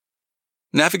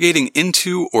 Navigating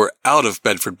into or out of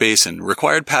Bedford Basin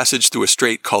required passage through a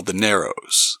strait called the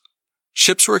Narrows.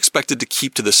 Ships were expected to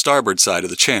keep to the starboard side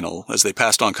of the channel as they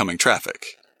passed oncoming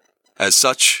traffic. As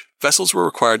such, vessels were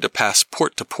required to pass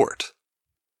port to port.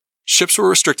 Ships were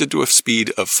restricted to a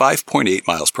speed of 5.8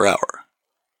 miles per hour.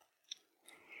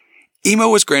 Imo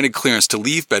was granted clearance to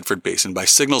leave Bedford Basin by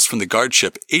signals from the guard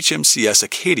ship HMCS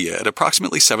Acadia at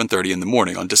approximately 7:30 in the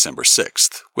morning on December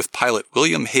 6th, with pilot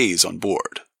William Hayes on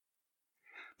board.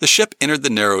 The ship entered the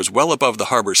Narrows well above the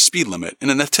harbor's speed limit in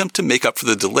an attempt to make up for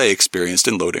the delay experienced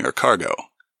in loading her cargo.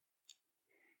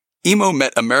 Imo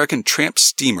met American tramp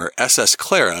steamer SS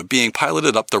Clara being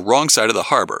piloted up the wrong side of the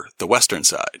harbor, the western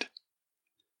side.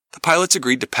 The pilots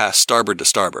agreed to pass starboard to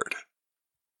starboard.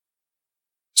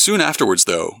 Soon afterwards,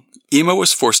 though, Imo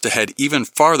was forced to head even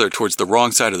farther towards the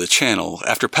wrong side of the channel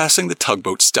after passing the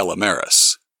tugboat Stella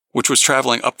Maris, which was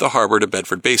traveling up the harbor to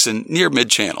Bedford Basin near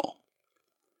mid-channel.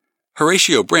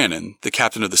 Horatio Brannan, the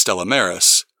captain of the Stella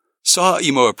Maris, saw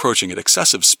Imo approaching at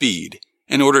excessive speed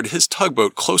and ordered his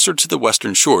tugboat closer to the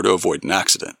western shore to avoid an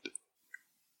accident.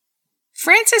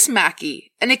 Francis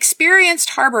Mackey, an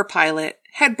experienced harbor pilot,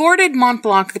 had boarded Mont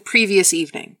Blanc the previous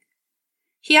evening.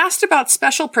 He asked about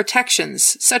special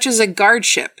protections, such as a guard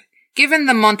ship, given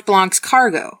the Mont Blanc's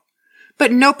cargo,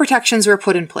 but no protections were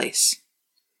put in place.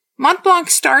 Mont Blanc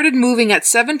started moving at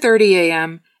 7:30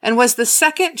 a.m. and was the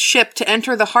second ship to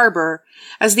enter the harbor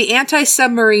as the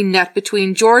anti-submarine net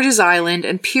between George's Island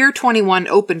and Pier 21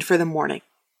 opened for the morning.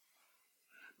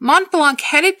 Mont Blanc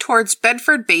headed towards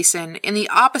Bedford Basin in the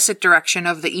opposite direction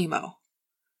of the Imo.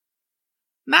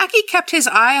 Mackey kept his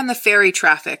eye on the ferry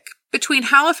traffic between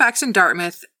Halifax and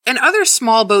Dartmouth and other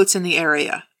small boats in the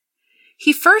area.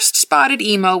 He first spotted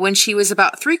Imo when she was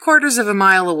about 3/4 of a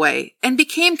mile away and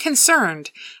became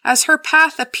concerned as her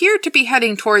path appeared to be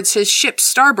heading towards his ship's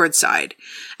starboard side,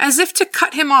 as if to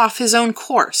cut him off his own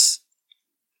course.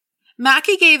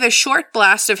 Mackey gave a short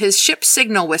blast of his ship's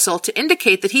signal whistle to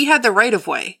indicate that he had the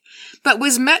right-of-way, but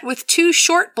was met with 2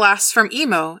 short blasts from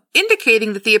Imo,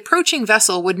 indicating that the approaching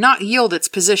vessel would not yield its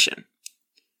position.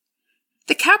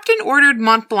 The captain ordered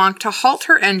Mont Blanc to halt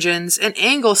her engines and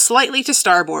angle slightly to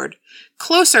starboard,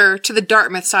 closer to the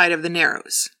Dartmouth side of the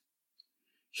Narrows.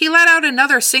 He let out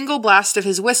another single blast of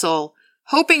his whistle,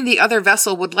 hoping the other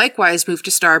vessel would likewise move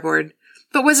to starboard,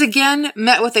 but was again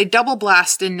met with a double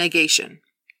blast in negation.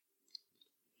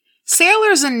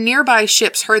 Sailors in nearby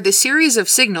ships heard the series of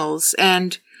signals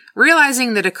and,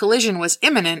 realizing that a collision was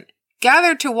imminent,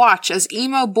 gathered to watch as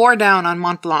Imo bore down on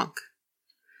Mont Blanc.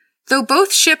 Though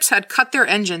both ships had cut their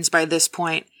engines by this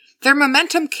point, their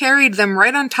momentum carried them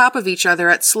right on top of each other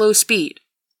at slow speed.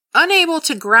 Unable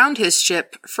to ground his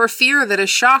ship for fear that a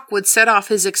shock would set off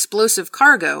his explosive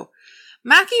cargo,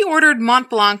 Mackey ordered Mont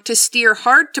Blanc to steer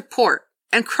hard to port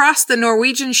and cross the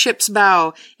Norwegian ship's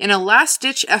bow in a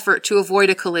last-ditch effort to avoid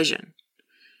a collision.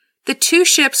 The 2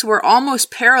 ships were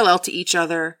almost parallel to each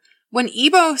other when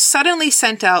Imo suddenly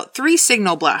sent out 3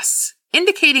 signal blasts,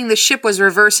 indicating the ship was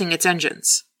reversing its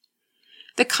engines.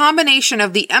 The combination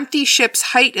of the empty ship's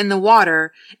height in the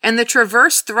water and the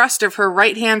transverse thrust of her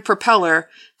right-hand propeller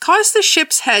caused the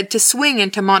ship's head to swing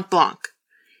into Mont Blanc.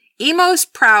 Imo's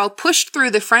prow pushed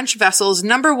through the French vessel's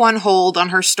No. 1 hold on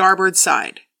her starboard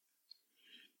side.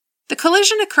 The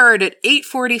collision occurred at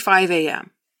 8:45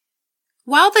 a.m.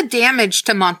 While the damage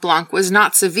to Mont Blanc was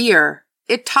not severe,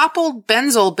 it toppled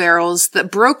benzol barrels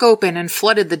that broke open and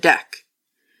flooded the deck.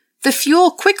 The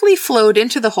fuel quickly flowed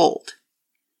into the hold.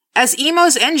 As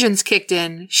Imo's engines kicked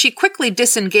in, she quickly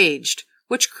disengaged,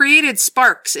 which created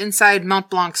sparks inside Mont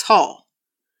Blanc's hull.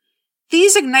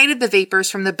 These ignited the vapors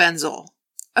from the benzol.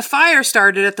 a fire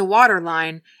started at the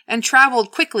waterline and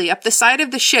traveled quickly up the side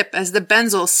of the ship as the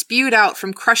benzol spewed out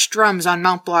from crushed drums on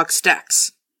Mont Blanc's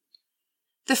decks.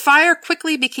 The fire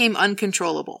quickly became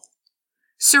uncontrollable.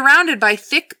 Surrounded by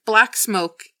thick black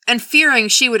smoke and fearing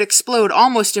she would explode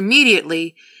almost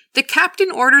immediately, the captain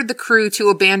ordered the crew to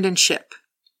abandon ship.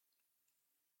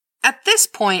 At this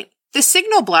point, the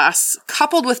signal blasts,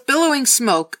 coupled with billowing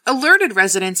smoke, alerted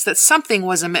residents that something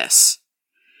was amiss.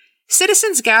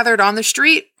 Citizens gathered on the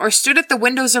street or stood at the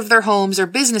windows of their homes or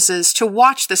businesses to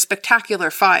watch the spectacular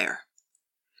fire.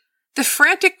 The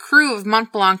frantic crew of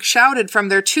Mont Blanc shouted from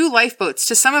their 2 lifeboats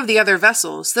to some of the other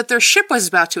vessels that their ship was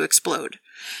about to explode,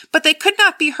 but they could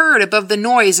not be heard above the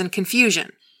noise and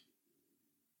confusion.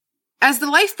 As the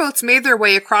lifeboats made their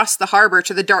way across the harbor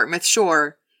to the Dartmouth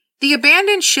shore, the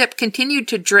abandoned ship continued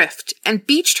to drift and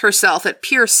beached herself at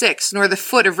Pier 6 near the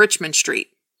foot of Richmond Street.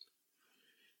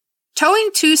 Towing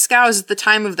 2 scows at the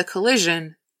time of the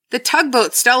collision, the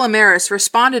tugboat Stella Maris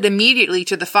responded immediately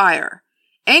to the fire,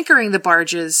 anchoring the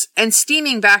barges and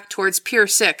steaming back towards Pier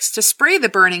 6 to spray the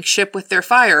burning ship with their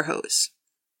fire hose.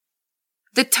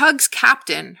 The tug's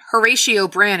captain, Horatio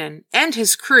Brannan, and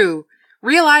his crew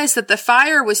realized that the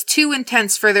fire was too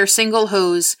intense for their single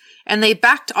hose, and they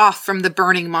backed off from the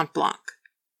burning Mont Blanc.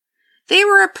 They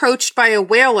were approached by a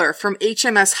whaler from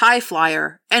HMS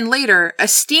Highflyer, and later a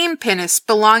steam pinnace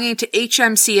belonging to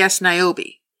HMCS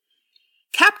Niobe.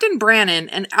 Captain Brannan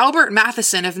and Albert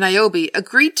Matheson of Niobe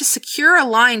agreed to secure a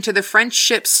line to the French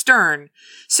ship's stern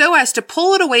so as to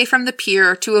pull it away from the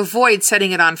pier to avoid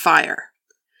setting it on fire.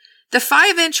 The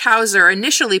 5-inch hawser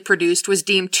initially produced was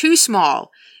deemed too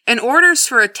small, and orders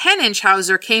for a 10-inch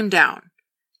hawser came down.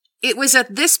 It was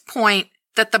at this point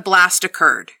that the blast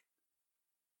occurred.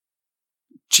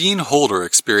 Gene Holder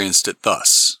experienced it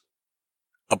thus.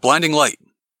 A blinding light.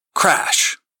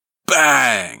 Crash.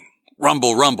 Bang.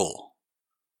 Rumble, rumble.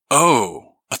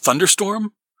 Oh, a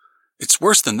thunderstorm? It's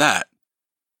worse than that.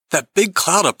 That big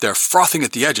cloud up there frothing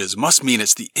at the edges must mean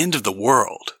it's the end of the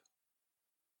world.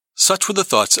 Such were the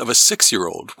thoughts of a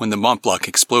 6-year-old when the Mont Blanc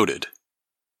exploded.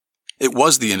 It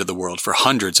was the end of the world for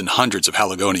hundreds and hundreds of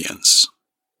Haligonians.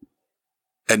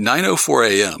 At 9:04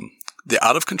 a.m., the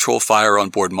out-of-control fire on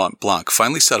board Mont Blanc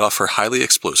finally set off her highly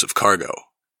explosive cargo.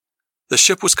 The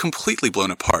ship was completely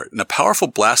blown apart, and a powerful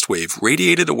blast wave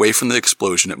radiated away from the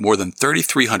explosion at more than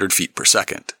 3,300 feet per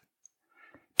second.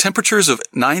 Temperatures of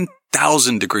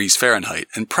 9,000 degrees Fahrenheit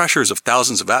and pressures of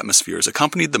thousands of atmospheres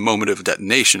accompanied the moment of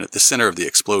detonation at the center of the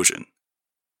explosion.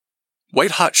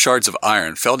 White-hot shards of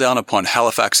iron fell down upon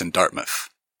Halifax and Dartmouth.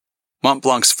 Mont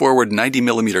Blanc's forward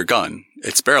 90mm gun,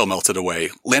 its barrel melted away,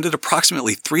 landed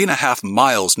approximately 3.5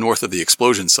 miles north of the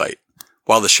explosion site,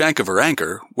 while the shank of her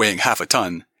anchor, weighing half a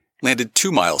ton, landed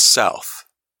 2 miles south.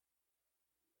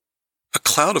 A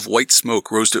cloud of white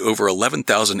smoke rose to over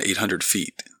 11,800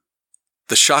 feet.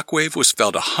 The shockwave was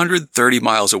felt 130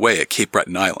 miles away at Cape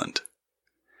Breton Island.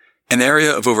 An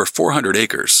area of over 400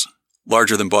 acres,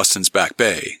 larger than Boston's Back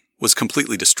Bay, was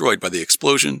completely destroyed by the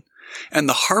explosion, and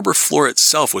the harbor floor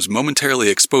itself was momentarily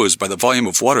exposed by the volume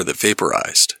of water that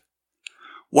vaporized.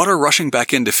 Water rushing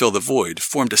back in to fill the void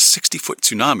formed a 60-foot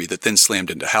tsunami that then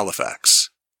slammed into Halifax.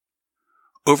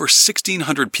 Over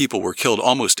 1,600 people were killed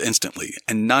almost instantly,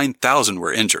 and 9,000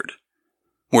 were injured,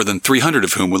 more than 300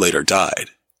 of whom later died.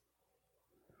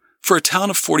 For a town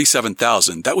of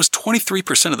 47,000, that was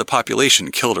 23% of the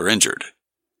population killed or injured.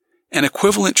 An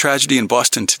equivalent tragedy in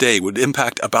Boston today would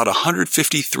impact about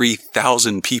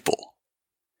 153,000 people.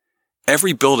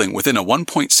 Every building within a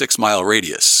 1.6-mile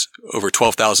radius, over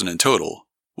 12,000 in total,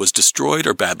 was destroyed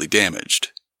or badly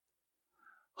damaged.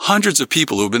 Hundreds of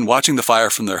people who had been watching the fire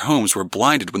from their homes were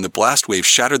blinded when the blast wave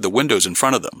shattered the windows in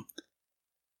front of them.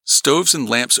 Stoves and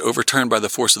lamps overturned by the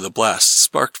force of the blast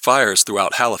sparked fires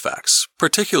throughout Halifax,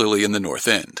 particularly in the North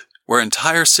End, where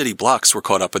entire city blocks were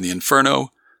caught up in the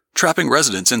inferno, trapping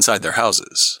residents inside their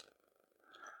houses.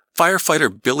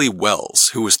 Firefighter Billy Wells,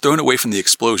 who was thrown away from the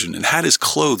explosion and had his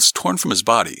clothes torn from his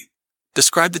body,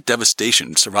 described the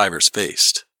devastation survivors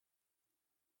faced.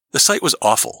 The sight was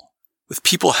awful, with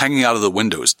people hanging out of the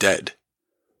windows dead,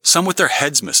 some with their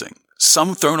heads missing,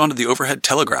 some thrown onto the overhead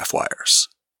telegraph wires.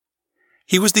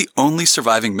 He was the only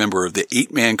surviving member of the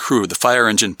 8-man crew of the fire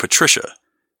engine Patricia,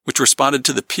 which responded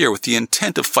to the pier with the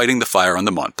intent of fighting the fire on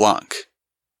the Mont Blanc.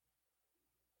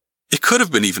 It could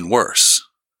have been even worse.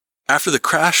 After the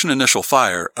crash and initial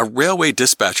fire, a railway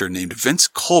dispatcher named Vince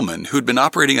Coleman, who had been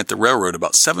operating at the railroad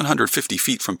about 750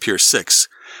 feet from Pier 6,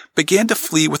 began to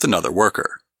flee with another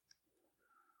worker.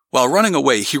 While running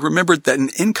away, he remembered that an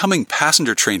incoming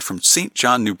passenger train from St.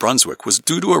 John, New Brunswick was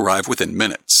due to arrive within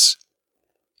minutes.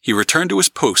 He returned to his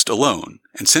post alone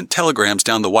and sent telegrams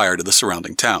down the wire to the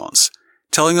surrounding towns,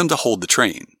 telling them to hold the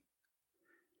train.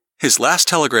 His last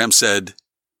telegram said,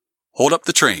 "Hold up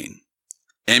the train.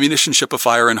 Ammunition ship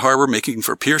afire in harbor making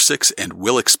for Pier 6 and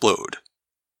will explode.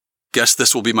 Guess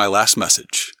this will be my last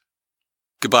message.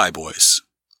 Goodbye, boys."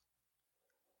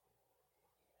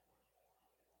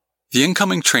 The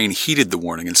incoming train heeded the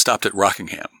warning and stopped at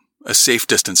Rockingham, a safe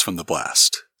distance from the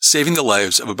blast, saving the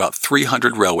lives of about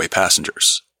 300 railway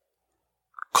passengers.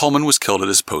 Coleman was killed at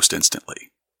his post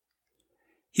instantly.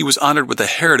 He was honored with a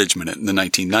Heritage Minute in the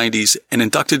 1990s and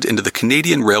inducted into the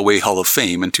Canadian Railway Hall of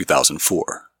Fame in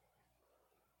 2004.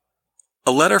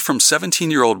 A letter from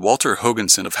 17-year-old Walter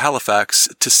Hoganson of Halifax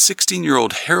to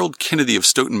 16-year-old Harold Kennedy of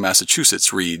Stoughton,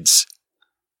 Massachusetts reads,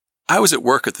 "I was at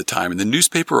work at the time in the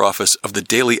newspaper office of the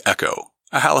Daily Echo,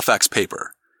 a Halifax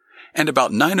paper, and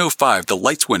about 9:05 the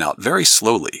lights went out very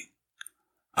slowly.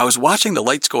 I was watching the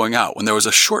lights going out when there was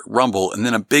a short rumble and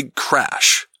then a big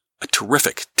crash, a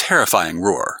terrific, terrifying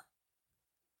roar.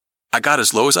 I got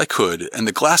as low as I could and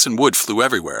the glass and wood flew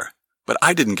everywhere, but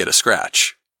I didn't get a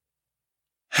scratch.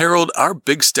 Harold, our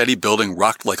big steady building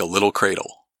rocked like a little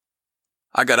cradle.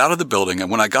 I got out of the building and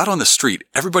when I got on the street,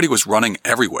 everybody was running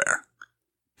everywhere.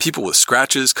 People with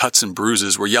scratches, cuts, and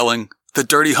bruises were yelling, 'The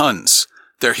dirty Huns!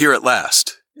 They're here at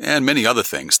last!' and many other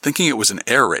things, thinking it was an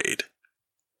air raid.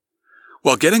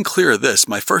 While getting clear of this,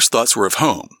 my first thoughts were of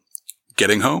home.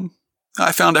 Getting home,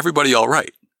 I found everybody all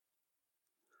right.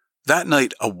 That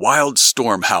night, a wild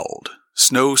storm howled,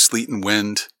 snow, sleet, and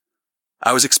wind.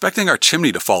 I was expecting our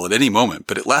chimney to fall at any moment,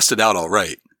 but it lasted out all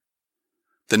right.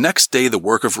 The next day, the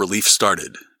work of relief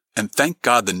started, and thank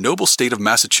God the noble state of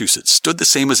Massachusetts stood the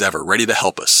same as ever, ready to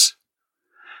help us.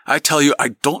 I tell you, I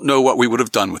don't know what we would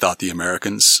have done without the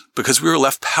Americans, because we were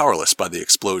left powerless by the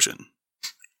explosion."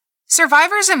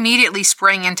 Survivors immediately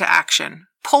sprang into action,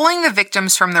 pulling the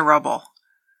victims from the rubble.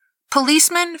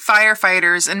 Policemen,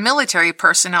 firefighters, and military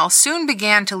personnel soon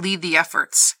began to lead the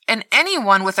efforts, and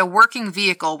anyone with a working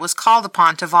vehicle was called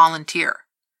upon to volunteer.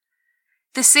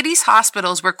 The city's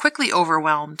hospitals were quickly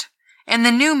overwhelmed, and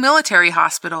the new military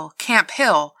hospital, Camp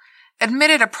Hill,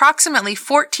 admitted approximately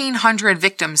 1,400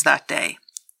 victims that day.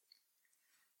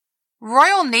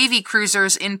 Royal Navy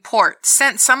cruisers in port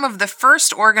sent some of the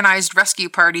first organized rescue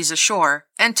parties ashore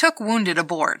and took wounded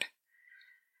aboard.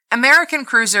 American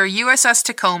cruiser USS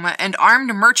Tacoma and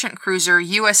armed merchant cruiser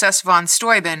USS von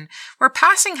Steuben were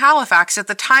passing Halifax at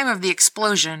the time of the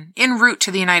explosion, en route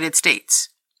to the United States.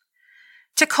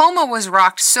 Tacoma was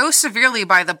rocked so severely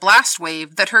by the blast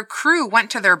wave that her crew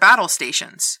went to their battle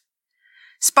stations.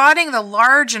 Spotting the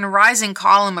large and rising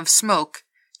column of smoke,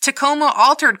 Tacoma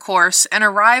altered course and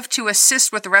arrived to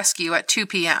assist with rescue at 2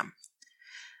 p.m.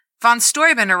 Von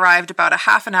Steuben arrived about a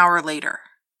half an hour later.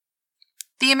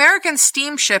 The American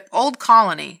steamship Old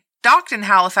Colony, docked in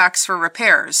Halifax for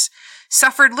repairs,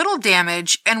 suffered little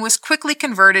damage and was quickly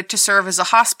converted to serve as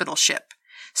a hospital ship,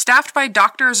 staffed by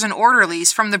doctors and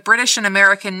orderlies from the British and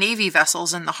American Navy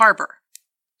vessels in the harbor.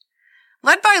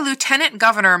 Led by Lieutenant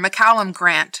Governor McCallum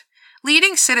Grant,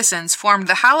 leading citizens formed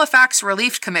the Halifax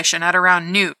Relief Commission at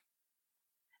around noon.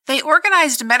 They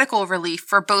organized medical relief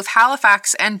for both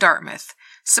Halifax and Dartmouth,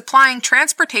 supplying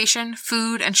transportation,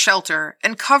 food, and shelter,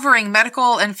 and covering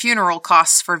medical and funeral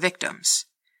costs for victims.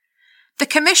 The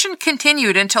commission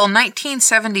continued until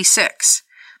 1976,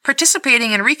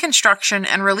 participating in reconstruction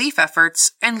and relief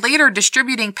efforts, and later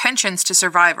distributing pensions to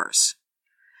survivors.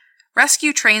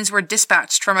 Rescue trains were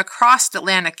dispatched from across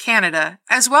Atlantic Canada,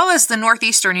 as well as the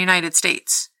northeastern United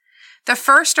States. The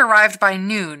first arrived by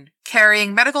noon,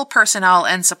 carrying medical personnel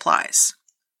and supplies.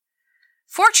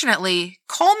 Fortunately,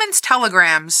 Coleman's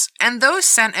telegrams, and those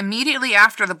sent immediately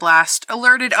after the blast,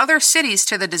 alerted other cities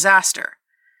to the disaster.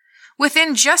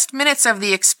 Within just minutes of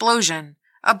the explosion,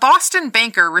 a Boston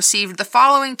banker received the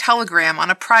following telegram on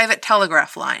a private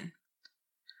telegraph line.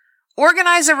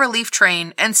 Organize a relief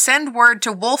train and send word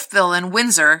to Wolfville and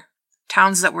Windsor,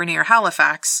 towns that were near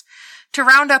Halifax, to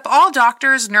round up all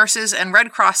doctors, nurses, and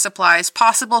Red Cross supplies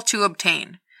possible to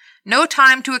obtain. No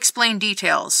time to explain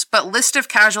details, but list of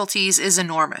casualties is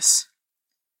enormous.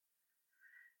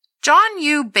 John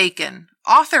U. Bacon,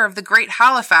 author of The Great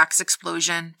Halifax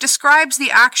Explosion, describes the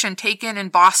action taken in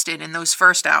Boston in those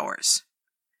first hours.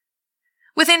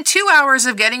 Within 2 hours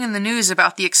of getting in the news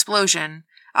about the explosion,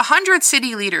 100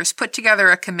 city leaders put together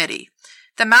a committee,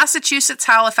 the Massachusetts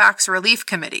Halifax Relief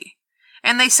Committee,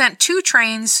 and they sent 2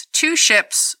 trains, 2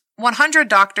 ships, 100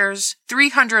 doctors,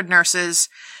 300 nurses,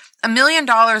 $1 million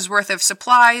worth of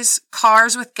supplies,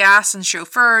 cars with gas and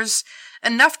chauffeurs,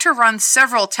 enough to run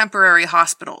several temporary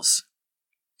hospitals.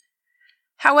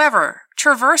 However,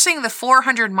 traversing the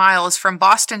 400 miles from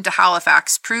Boston to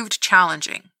Halifax proved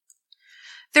challenging.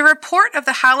 The report of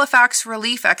the Halifax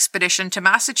Relief Expedition to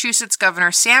Massachusetts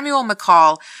Governor Samuel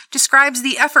McCall describes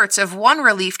the efforts of one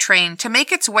relief train to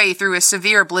make its way through a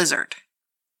severe blizzard.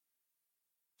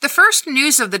 The first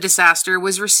news of the disaster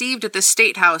was received at the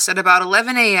State House at about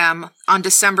 11 a.m. on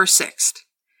December 6th.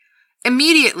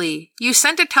 Immediately, you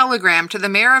sent a telegram to the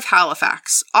Mayor of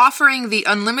Halifax offering the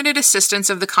unlimited assistance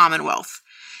of the Commonwealth,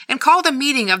 and called a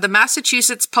meeting of the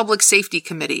Massachusetts Public Safety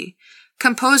Committee,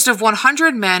 composed of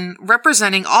 100 men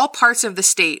representing all parts of the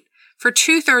state, for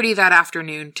 2:30 that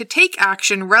afternoon to take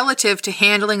action relative to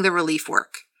handling the relief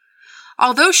work.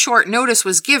 Although short notice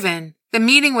was given, the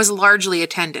meeting was largely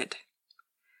attended.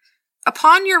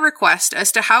 Upon your request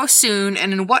as to how soon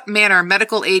and in what manner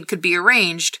medical aid could be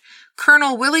arranged,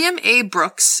 Colonel William A.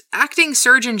 Brooks, acting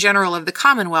Surgeon General of the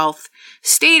Commonwealth,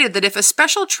 stated that if a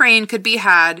special train could be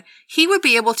had, he would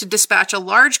be able to dispatch a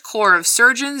large corps of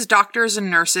surgeons, doctors, and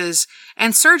nurses,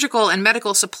 and surgical and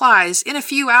medical supplies in a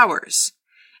few hours.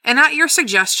 And at your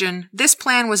suggestion, this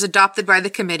plan was adopted by the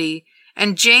committee,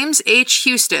 and James H.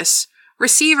 Eustis,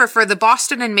 receiver for the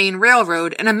Boston and Maine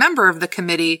Railroad and a member of the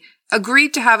committee,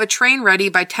 agreed to have a train ready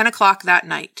by 10 o'clock that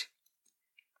night.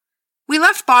 We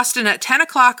left Boston at 10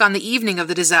 o'clock on the evening of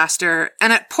the disaster,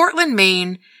 and at Portland,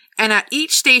 Maine, and at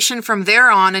each station from there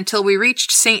on until we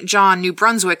reached St. John, New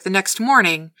Brunswick the next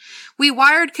morning, we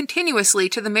wired continuously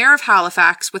to the Mayor of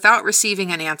Halifax without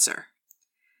receiving an answer.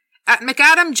 At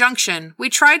McAdam Junction, we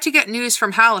tried to get news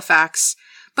from Halifax,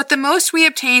 but the most we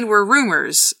obtained were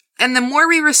rumors, and the more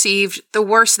we received, the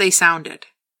worse they sounded.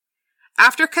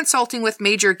 After consulting with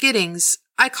Major Giddings,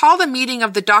 I called a meeting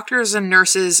of the doctors and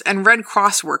nurses and Red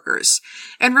Cross workers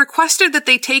and requested that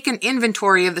they take an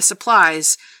inventory of the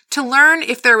supplies to learn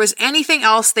if there was anything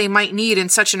else they might need in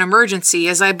such an emergency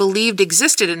as I believed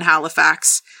existed in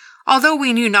Halifax, although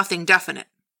we knew nothing definite.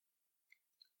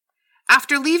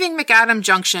 After leaving McAdam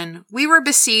Junction, we were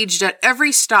besieged at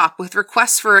every stop with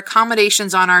requests for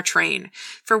accommodations on our train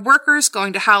for workers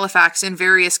going to Halifax in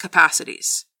various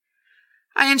capacities.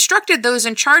 I instructed those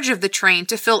in charge of the train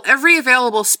to fill every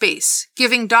available space,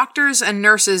 giving doctors and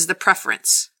nurses the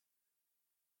preference.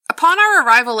 Upon our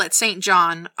arrival at St.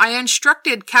 John, I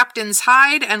instructed Captains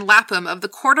Hyde and Lapham of the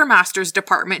Quartermaster's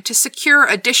Department to secure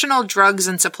additional drugs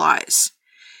and supplies.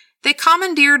 They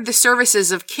commandeered the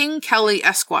services of King Kelly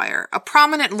Esquire, a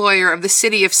prominent lawyer of the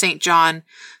city of St. John,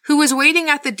 who was waiting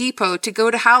at the depot to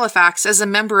go to Halifax as a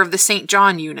member of the St.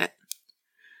 John unit.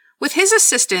 With his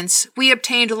assistance, we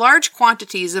obtained large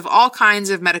quantities of all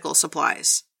kinds of medical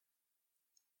supplies.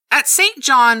 At St.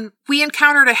 John, we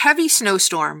encountered a heavy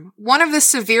snowstorm, one of the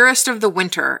severest of the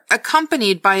winter,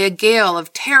 accompanied by a gale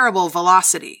of terrible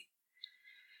velocity.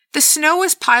 The snow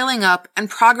was piling up and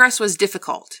progress was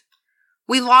difficult.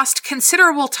 We lost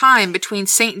considerable time between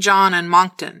St. John and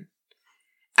Moncton.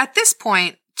 At this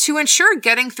point, to ensure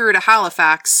getting through to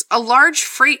Halifax, a large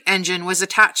freight engine was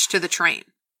attached to the train.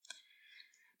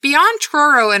 Beyond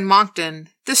Truro and Moncton,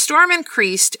 the storm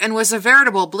increased and was a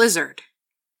veritable blizzard.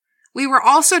 We were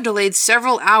also delayed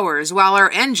several hours while our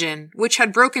engine, which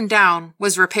had broken down,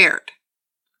 was repaired.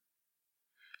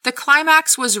 The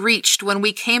climax was reached when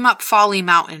we came up Folly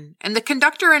Mountain, and the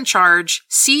conductor in charge,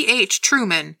 C.H.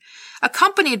 Truman,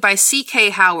 accompanied by C.K.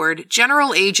 Howard,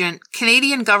 General Agent,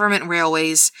 Canadian Government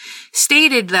Railways,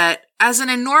 stated that, as an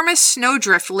enormous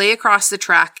snowdrift lay across the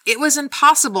track, it was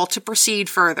impossible to proceed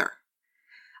further.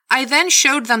 I then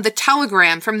showed them the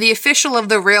telegram from the official of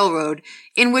the railroad,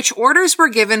 in which orders were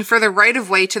given for the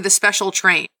right-of-way to the special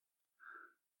train.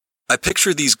 I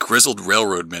picture these grizzled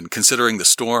railroadmen considering the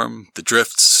storm, the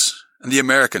drifts, and the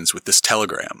Americans with this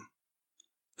telegram.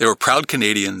 They were proud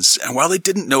Canadians, and while they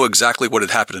didn't know exactly what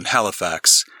had happened in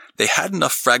Halifax, they had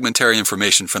enough fragmentary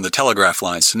information from the telegraph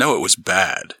lines to know it was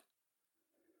bad.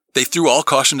 They threw all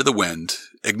caution to the wind,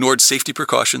 ignored safety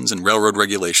precautions and railroad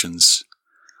regulations.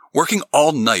 Working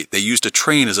all night, they used a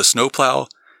train as a snowplow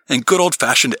and good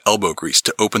old-fashioned elbow grease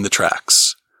to open the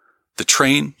tracks. The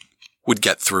train would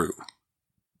get through.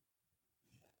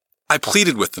 I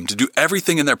pleaded with them to do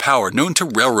everything in their power known to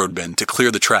railroadmen to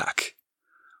clear the track.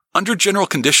 Under general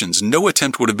conditions, no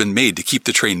attempt would have been made to keep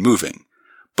the train moving,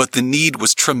 but the need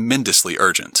was tremendously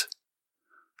urgent.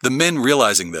 The men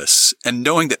realizing this, and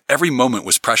knowing that every moment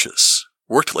was precious,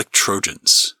 worked like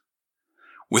Trojans.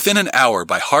 Within an hour,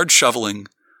 by hard shoveling,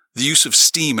 the use of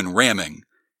steam and ramming,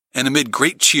 and amid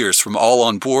great cheers from all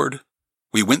on board,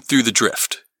 we went through the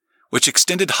drift, which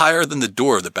extended higher than the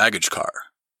door of the baggage car.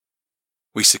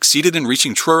 We succeeded in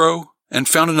reaching Truro and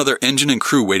found another engine and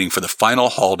crew waiting for the final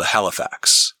haul to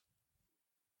Halifax.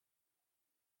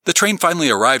 The train finally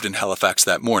arrived in Halifax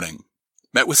that morning,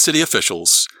 met with city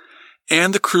officials,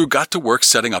 and the crew got to work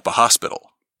setting up a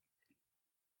hospital.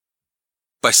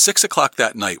 By 6 o'clock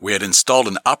that night, we had installed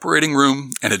an operating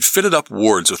room and had fitted up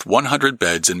wards with 100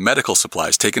 beds and medical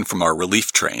supplies taken from our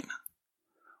relief train.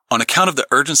 On account of the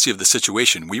urgency of the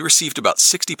situation, we received about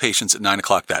 60 patients at 9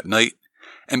 o'clock that night,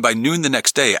 and by noon the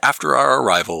next day after our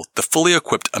arrival, the fully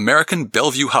equipped American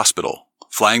Bellevue Hospital,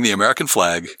 flying the American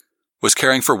flag, was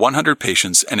caring for 100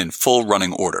 patients and in full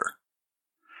running order.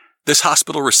 This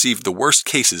hospital received the worst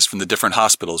cases from the different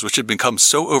hospitals, which had become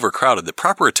so overcrowded that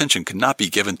proper attention could not be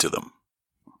given to them.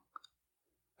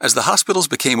 As the hospitals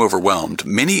became overwhelmed,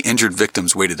 many injured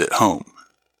victims waited at home.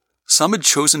 Some had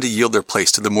chosen to yield their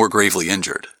place to the more gravely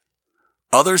injured.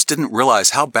 Others didn't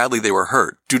realize how badly they were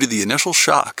hurt due to the initial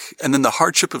shock and then the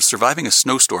hardship of surviving a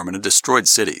snowstorm in a destroyed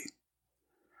city.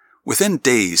 Within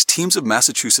days, teams of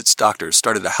Massachusetts doctors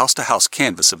started a house-to-house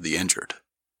canvass of the injured.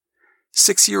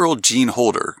 6-year-old Jean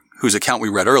Holder, whose account we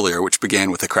read earlier, which began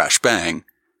with a crash bang,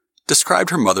 described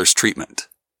her mother's treatment.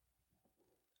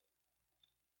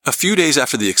 A few days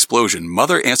after the explosion,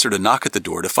 Mother answered a knock at the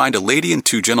door to find a lady and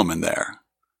 2 gentlemen there.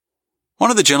 One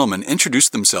of the gentlemen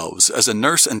introduced themselves as a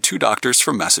nurse and 2 doctors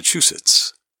from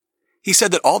Massachusetts. He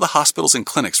said that all the hospitals and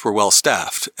clinics were well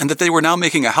staffed and that they were now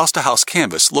making a house-to-house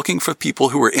canvass looking for people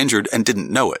who were injured and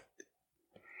didn't know it.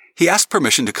 He asked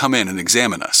permission to come in and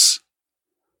examine us.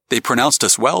 They pronounced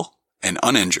us well and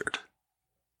uninjured.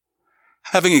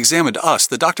 Having examined us,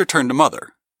 the doctor turned to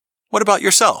Mother. "What about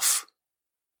yourself?"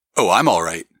 "Oh, I'm all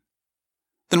right."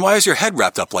 "Then why is your head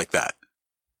wrapped up like that?"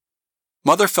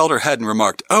 Mother felt her head and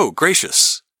remarked, "Oh,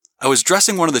 gracious. I was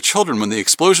dressing one of the children when the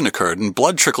explosion occurred and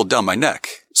blood trickled down my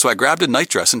neck, so I grabbed a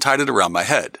nightdress and tied it around my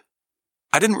head.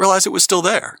 I didn't realize it was still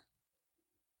there."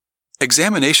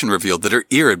 Examination revealed that her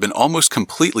ear had been almost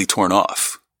completely torn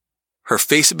off. Her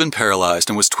face had been paralyzed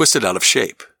and was twisted out of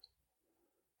shape.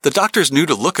 The doctors knew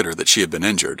to look at her that she had been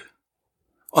injured.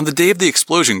 On the day of the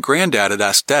explosion, Granddad had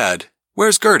asked Dad,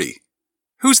 "Where's Gertie?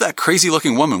 Who's that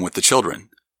crazy-looking woman with the children?"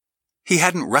 He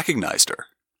hadn't recognized her.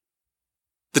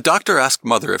 The doctor asked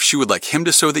Mother if she would like him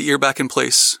to sew the ear back in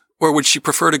place, or would she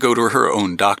prefer to go to her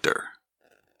own doctor.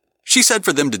 She said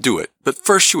for them to do it, but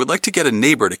first she would like to get a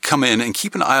neighbor to come in and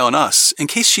keep an eye on us in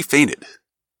case she fainted.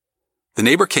 The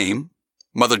neighbor came.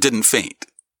 Mother didn't faint.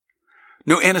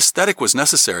 No anesthetic was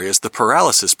necessary as the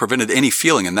paralysis prevented any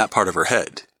feeling in that part of her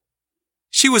head.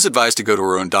 She was advised to go to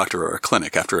her own doctor or a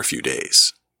clinic after a few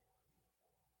days.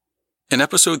 In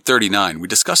episode 39, we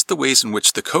discussed the ways in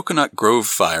which the Coconut Grove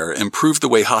fire improved the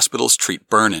way hospitals treat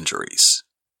burn injuries.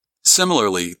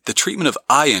 Similarly, the treatment of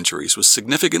eye injuries was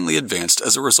significantly advanced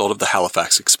as a result of the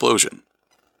Halifax explosion.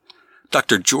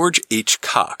 Dr. George H.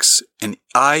 Cox, an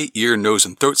eye, ear, nose,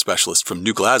 and throat specialist from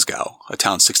New Glasgow, a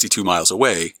town 62 miles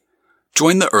away,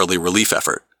 joined the early relief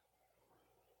effort.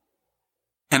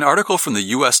 An article from the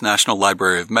U.S. National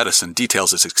Library of Medicine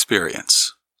details his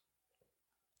experience.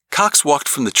 Cox walked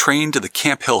from the train to the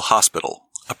Camp Hill Hospital,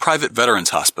 a private veterans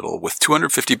hospital with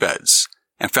 250 beds,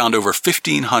 and found over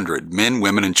 1,500 men,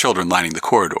 women, and children lining the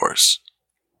corridors.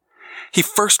 He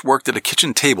first worked at a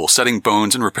kitchen table setting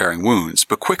bones and repairing wounds,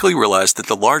 but quickly realized that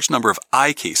the large number of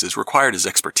eye cases required his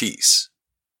expertise.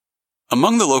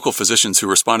 Among the local physicians who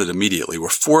responded immediately were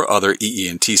 4 other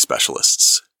EE&T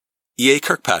specialists: E.A.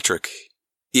 Kirkpatrick,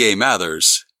 E.A.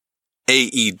 Mathers,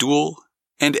 A.E. Duell,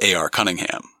 and A.R.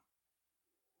 Cunningham.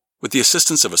 With the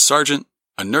assistance of a sergeant,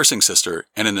 a nursing sister,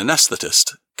 and an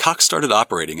anesthetist, Cox started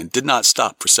operating and did not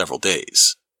stop for several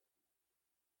days.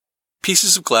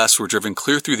 Pieces of glass were driven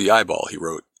clear through the eyeball, he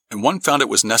wrote, and one found it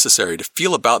was necessary to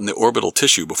feel about in the orbital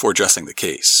tissue before dressing the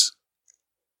case.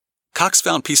 Cox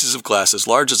found pieces of glass as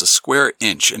large as a square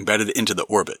inch embedded into the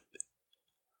orbit.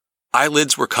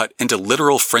 Eyelids were cut into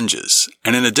literal fringes,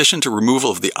 and in addition to removal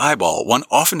of the eyeball, one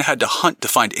often had to hunt to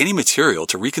find any material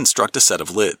to reconstruct a set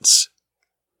of lids.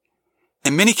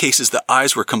 In many cases, the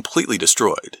eyes were completely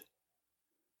destroyed.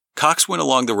 Cox went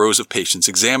along the rows of patients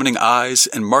examining eyes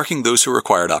and marking those who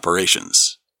required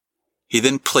operations. He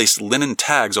then placed linen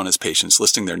tags on his patients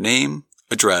listing their name,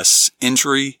 address,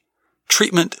 injury,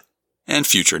 treatment, and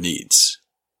future needs.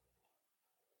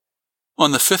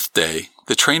 On the 5th day,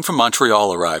 the train from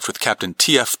Montreal arrived with Captain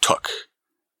T.F. Tuck,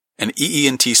 an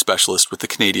EE&T specialist with the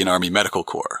Canadian Army Medical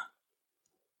Corps.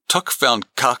 Tuck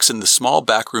found Cox in the small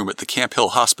back room at the Camp Hill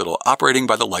Hospital operating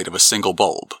by the light of a single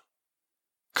bulb.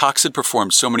 Cox had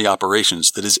performed so many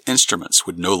operations that his instruments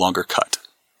would no longer cut.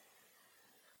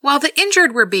 While the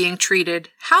injured were being treated,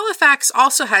 Halifax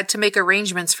also had to make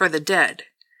arrangements for the dead.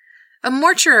 A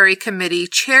mortuary committee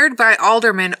chaired by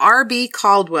Alderman R.B.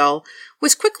 Caldwell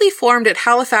was quickly formed at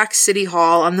Halifax City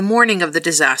Hall on the morning of the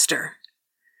disaster.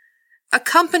 a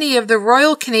company of the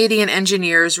Royal Canadian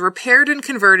Engineers repaired and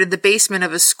converted the basement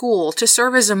of a school to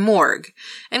serve as a morgue,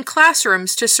 and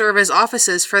classrooms to serve as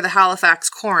offices for the Halifax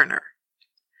coroner.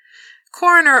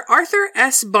 Coroner Arthur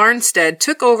S. Barnstead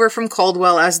took over from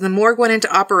Caldwell as the morgue went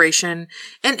into operation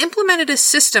and implemented a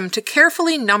system to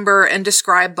carefully number and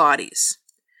describe bodies.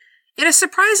 In a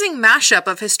surprising mashup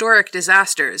of historic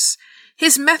disasters,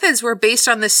 his methods were based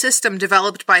on the system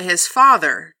developed by his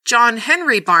father, John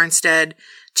Henry Barnstead,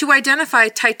 to identify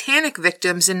Titanic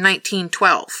victims in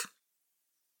 1912.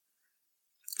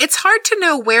 It's hard to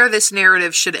know where this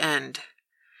narrative should end.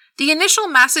 The initial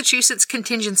Massachusetts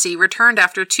contingency returned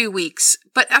after 2 weeks,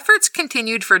 but efforts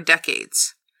continued for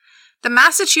decades. The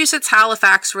Massachusetts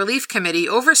Halifax Relief Committee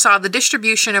oversaw the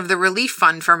distribution of the relief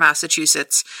fund for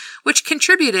Massachusetts, which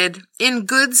contributed, in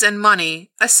goods and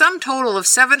money, a sum total of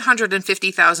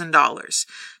 $750,000,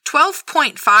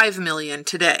 $12.5 million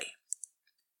today.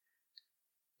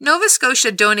 Nova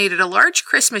Scotia donated a large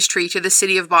Christmas tree to the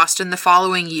city of Boston the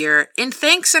following year in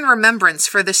thanks and remembrance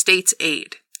for the state's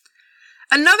aid.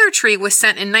 Another tree was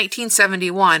sent in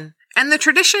 1971, and the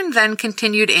tradition then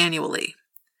continued annually.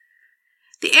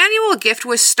 The annual gift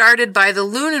was started by the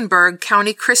Lunenburg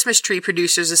County Christmas Tree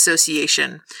Producers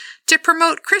Association to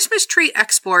promote Christmas tree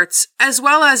exports as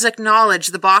well as acknowledge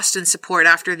the Boston support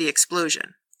after the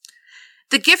explosion.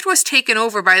 The gift was taken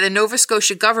over by the Nova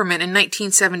Scotia government in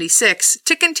 1976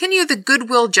 to continue the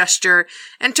goodwill gesture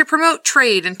and to promote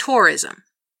trade and tourism.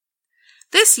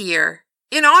 This year,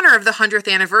 in honor of the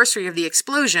 100th anniversary of the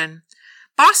explosion,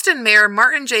 Boston Mayor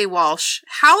Martin J. Walsh,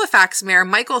 Halifax Mayor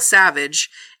Michael Savage,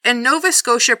 and Nova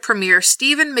Scotia Premier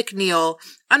Stephen McNeil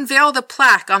unveiled a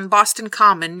plaque on Boston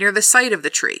Common near the site of the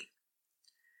tree.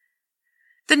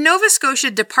 The Nova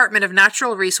Scotia Department of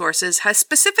Natural Resources has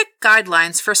specific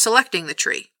guidelines for selecting the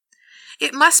tree.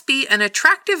 It must be an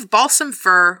attractive balsam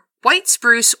fir, white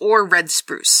spruce, or red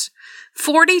spruce,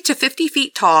 40 to 50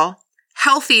 feet tall,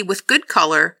 healthy with good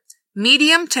color,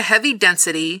 medium to heavy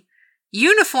density,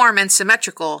 uniform and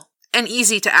symmetrical, and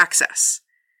easy to access.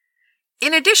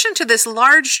 In addition to this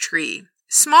large tree,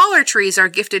 smaller trees are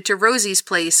gifted to Rosie's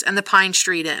Place and the Pine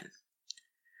Street Inn.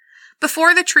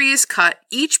 Before the tree is cut,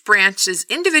 each branch is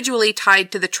individually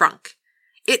tied to the trunk.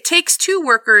 It takes 2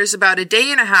 workers about a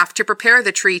day and a half to prepare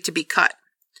the tree to be cut.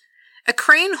 A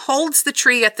crane holds the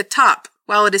tree at the top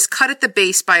while it is cut at the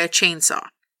base by a chainsaw.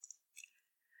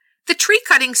 The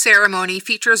tree-cutting ceremony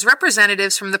features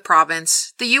representatives from the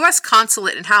province, the U.S.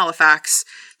 Consulate in Halifax,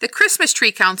 the Christmas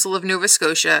Tree Council of Nova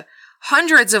Scotia,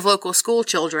 hundreds of local school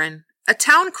children, a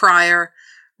town crier,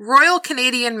 Royal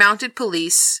Canadian Mounted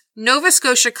Police, Nova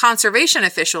Scotia conservation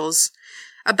officials,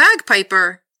 a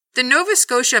bagpiper, the Nova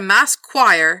Scotia Masked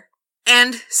Choir,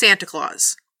 and Santa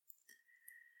Claus.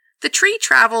 The tree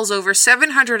travels over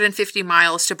 750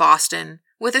 miles to Boston,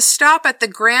 with a stop at the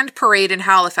Grand Parade in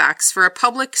Halifax for a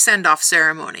public send-off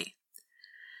ceremony.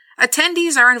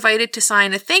 Attendees are invited to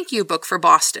sign a thank you book for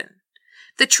Boston.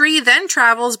 The tree then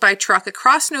travels by truck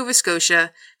across Nova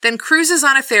Scotia, then cruises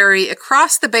on a ferry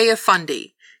across the Bay of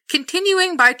Fundy,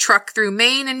 continuing by truck through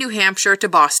Maine and New Hampshire to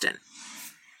Boston.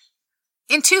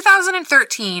 In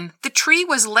 2013, the tree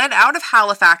was led out of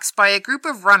Halifax by a group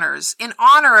of runners in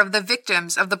honor of the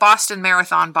victims of the Boston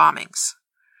Marathon bombings.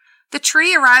 The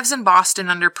tree arrives in Boston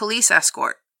under police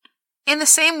escort. In the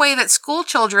same way that school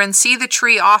children see the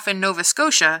tree off in Nova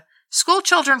Scotia, school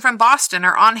children from Boston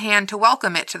are on hand to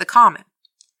welcome it to the Common.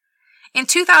 In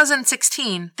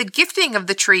 2016, the gifting of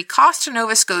the tree cost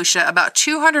Nova Scotia about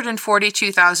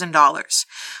 $242,000,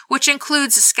 which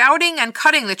includes scouting and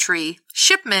cutting the tree,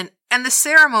 shipment, and the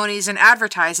ceremonies and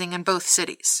advertising in both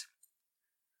cities.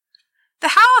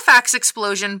 The Halifax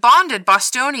explosion bonded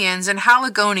Bostonians and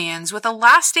Haligonians with a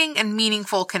lasting and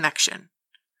meaningful connection.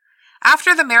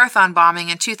 After the marathon bombing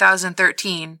in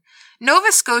 2013,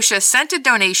 Nova Scotia sent a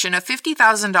donation of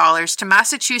 $50,000 to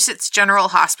Massachusetts General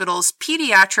Hospital's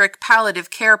Pediatric Palliative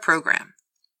Care Program.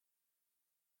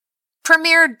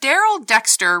 Premier Darrell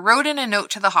Dexter wrote in a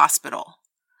note to the hospital,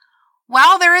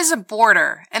 "While there is a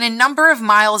border and a number of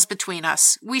miles between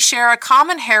us, we share a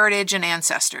common heritage and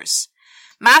ancestors.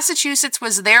 Massachusetts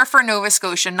was there for Nova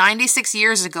Scotia 96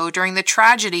 years ago during the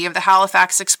tragedy of the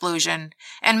Halifax explosion,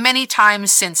 and many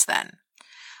times since then.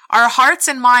 Our hearts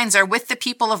and minds are with the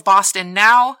people of Boston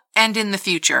now and in the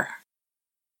future."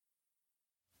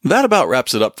 That about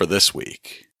wraps it up for this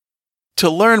week. To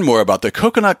learn more about the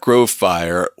Coconut Grove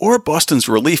Fire or Boston's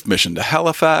relief mission to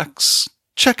Halifax,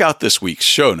 check out this week's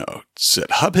show notes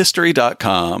at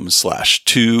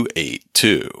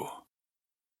hubhistory.com/282.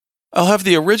 I'll have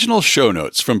the original show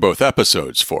notes from both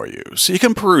episodes for you, so you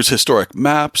can peruse historic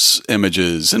maps,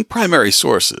 images, and primary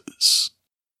sources.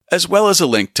 as well as a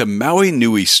link to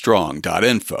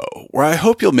MauiNuiStrong.info, where I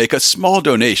hope you'll make a small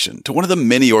donation to one of the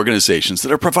many organizations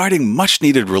that are providing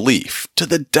much-needed relief to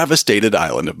the devastated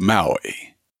island of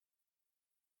Maui.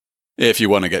 If you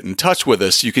want to get in touch with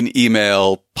us, you can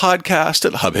email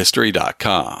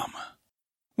podcast@hubhistory.com.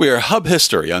 We are Hub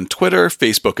History on Twitter,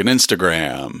 Facebook, and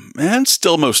Instagram, and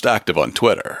still most active on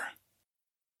Twitter.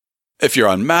 If you're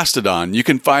on Mastodon, you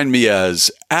can find me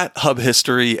as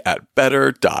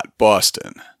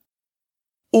 @hubhistory@better.boston.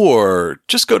 Or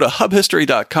just go to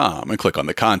hubhistory.com and click on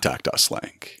the Contact Us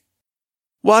link.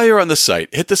 While you're on the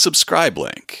site, hit the subscribe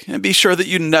link and be sure that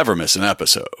you never miss an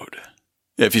episode.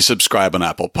 If you subscribe on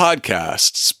Apple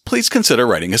Podcasts, please consider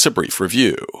writing us a brief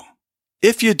review.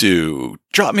 If you do,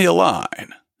 drop me a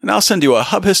line, and I'll send you a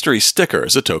Hub History sticker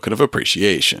as a token of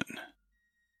appreciation.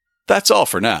 That's all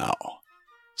for now.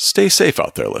 Stay safe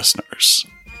out there, listeners.